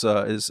Mills is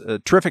a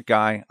terrific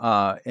guy,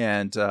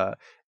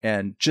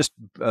 and just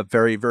a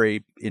very,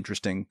 very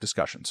interesting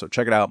discussion. So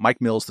check it out.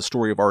 Mike Mills, The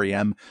Story of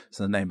REM is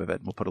the name of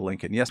it. We'll put a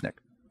link in. Yes, Nick?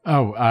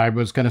 Oh, I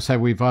was going to say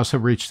we've also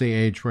reached the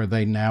age where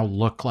they now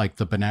look like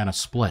the Banana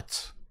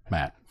Splits,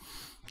 Matt.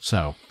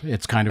 So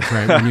it's kind of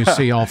great when you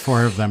see all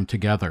four of them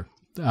together.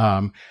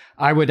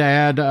 I would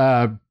add,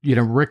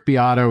 Rick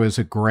Beato is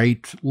a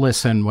great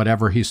listen,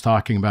 whatever he's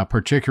talking about,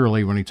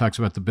 particularly when he talks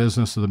about the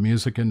business of the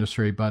music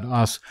industry. But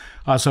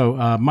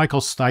also, Michael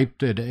Stipe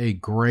did a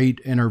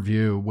great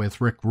interview with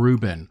Rick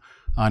Rubin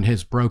on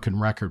his Broken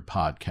Record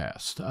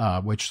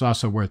podcast, which is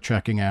also worth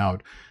checking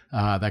out.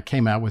 That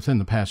came out within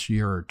the past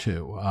year or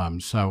two.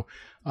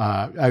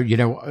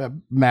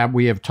 Matt,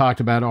 we have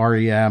talked about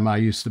REM. I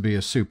used to be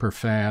a super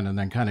fan and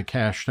then kind of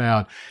cashed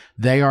out.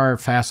 They are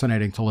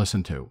fascinating to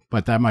listen to,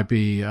 but that might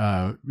be,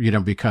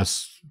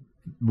 because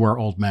we're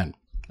old men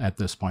at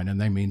this point and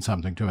they mean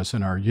something to us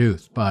in our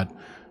youth, but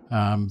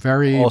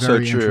very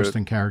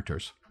interesting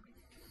characters.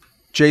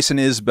 Jason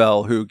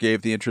Isbell, who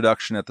gave the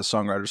introduction at the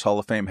Songwriters Hall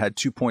of Fame, had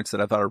 2 points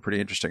that I thought were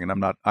pretty interesting.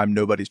 And I'm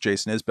nobody's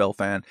Jason Isbell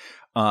fan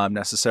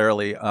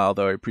necessarily,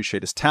 although I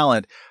appreciate his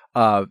talent.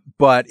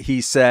 But he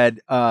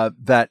said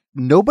that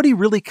nobody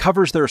really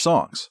covers their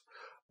songs,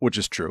 which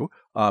is true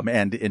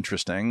and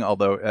interesting.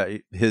 Although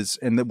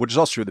which is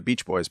also true of the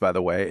Beach Boys, by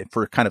the way,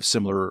 for kind of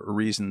similar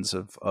reasons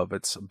of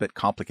it's a bit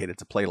complicated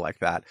to play like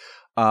that.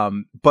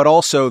 But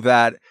also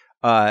that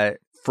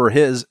for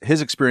his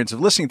experience of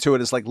listening to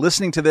it is like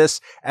listening to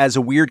this as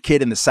a weird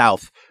kid in the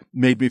South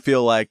made me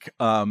feel like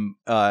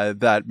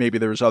that maybe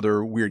there's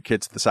other weird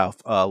kids in the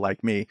South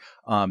like me.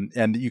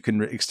 And you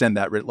can extend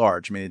that writ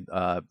large. I mean,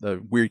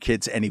 the weird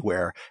kids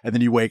anywhere. And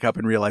then you wake up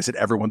and realize that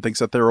everyone thinks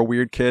that they're a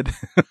weird kid.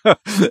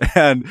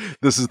 And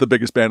this is the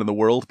biggest band in the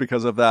world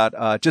because of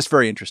that. Just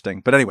very interesting.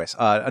 But anyways,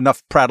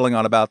 enough prattling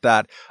on about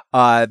that.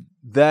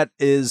 That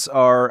is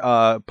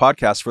our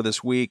podcast for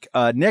this week.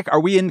 Nick,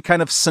 are we in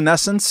kind of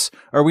senescence?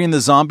 Are we in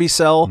the zombie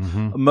cell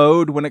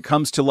mode when it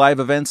comes to live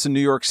events in New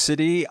York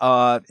City?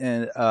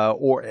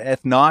 Or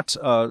if not,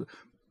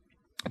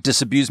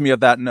 disabuse me of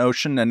that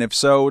notion? And if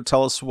so,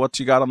 tell us what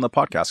you got on the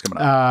podcast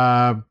coming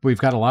up. We've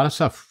got a lot of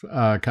stuff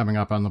coming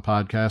up on the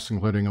podcast,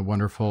 including a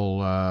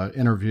wonderful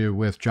interview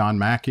with John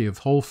Mackey of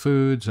Whole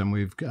Foods. And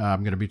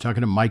I'm going to be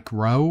talking to Mike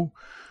Rowe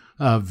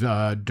of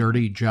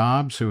Dirty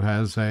Jobs, who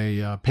has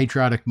a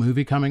patriotic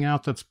movie coming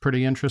out that's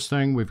pretty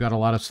interesting. We've got a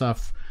lot of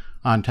stuff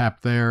on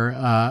tap there.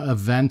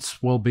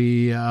 Events will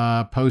be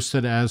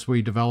posted as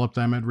we develop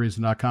them at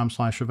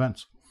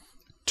reason.com/events.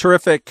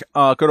 Terrific.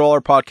 Go to all our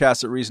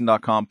podcasts at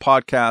reason.com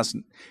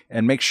podcast,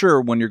 and make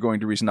sure when you're going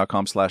to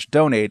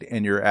reason.com/donate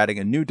and you're adding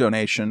a new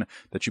donation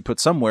that you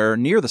put somewhere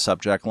near the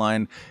subject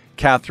line.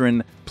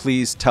 Catherine,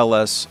 please tell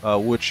us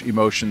which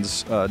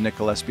emotions Nick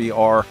Gillespie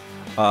are.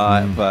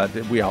 But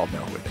we all know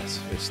who it is.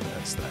 It's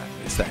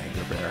the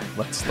anger bear.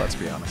 Let's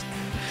be honest.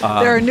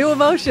 There are new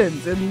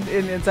emotions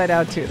in Inside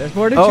Out too. There's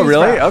more to choose from. Oh,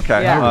 really? From.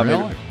 Okay. Yeah.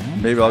 Really?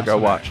 Maybe I'll go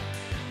watch.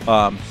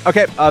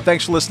 Okay.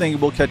 Thanks for listening.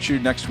 We'll catch you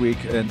next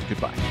week, and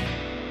goodbye.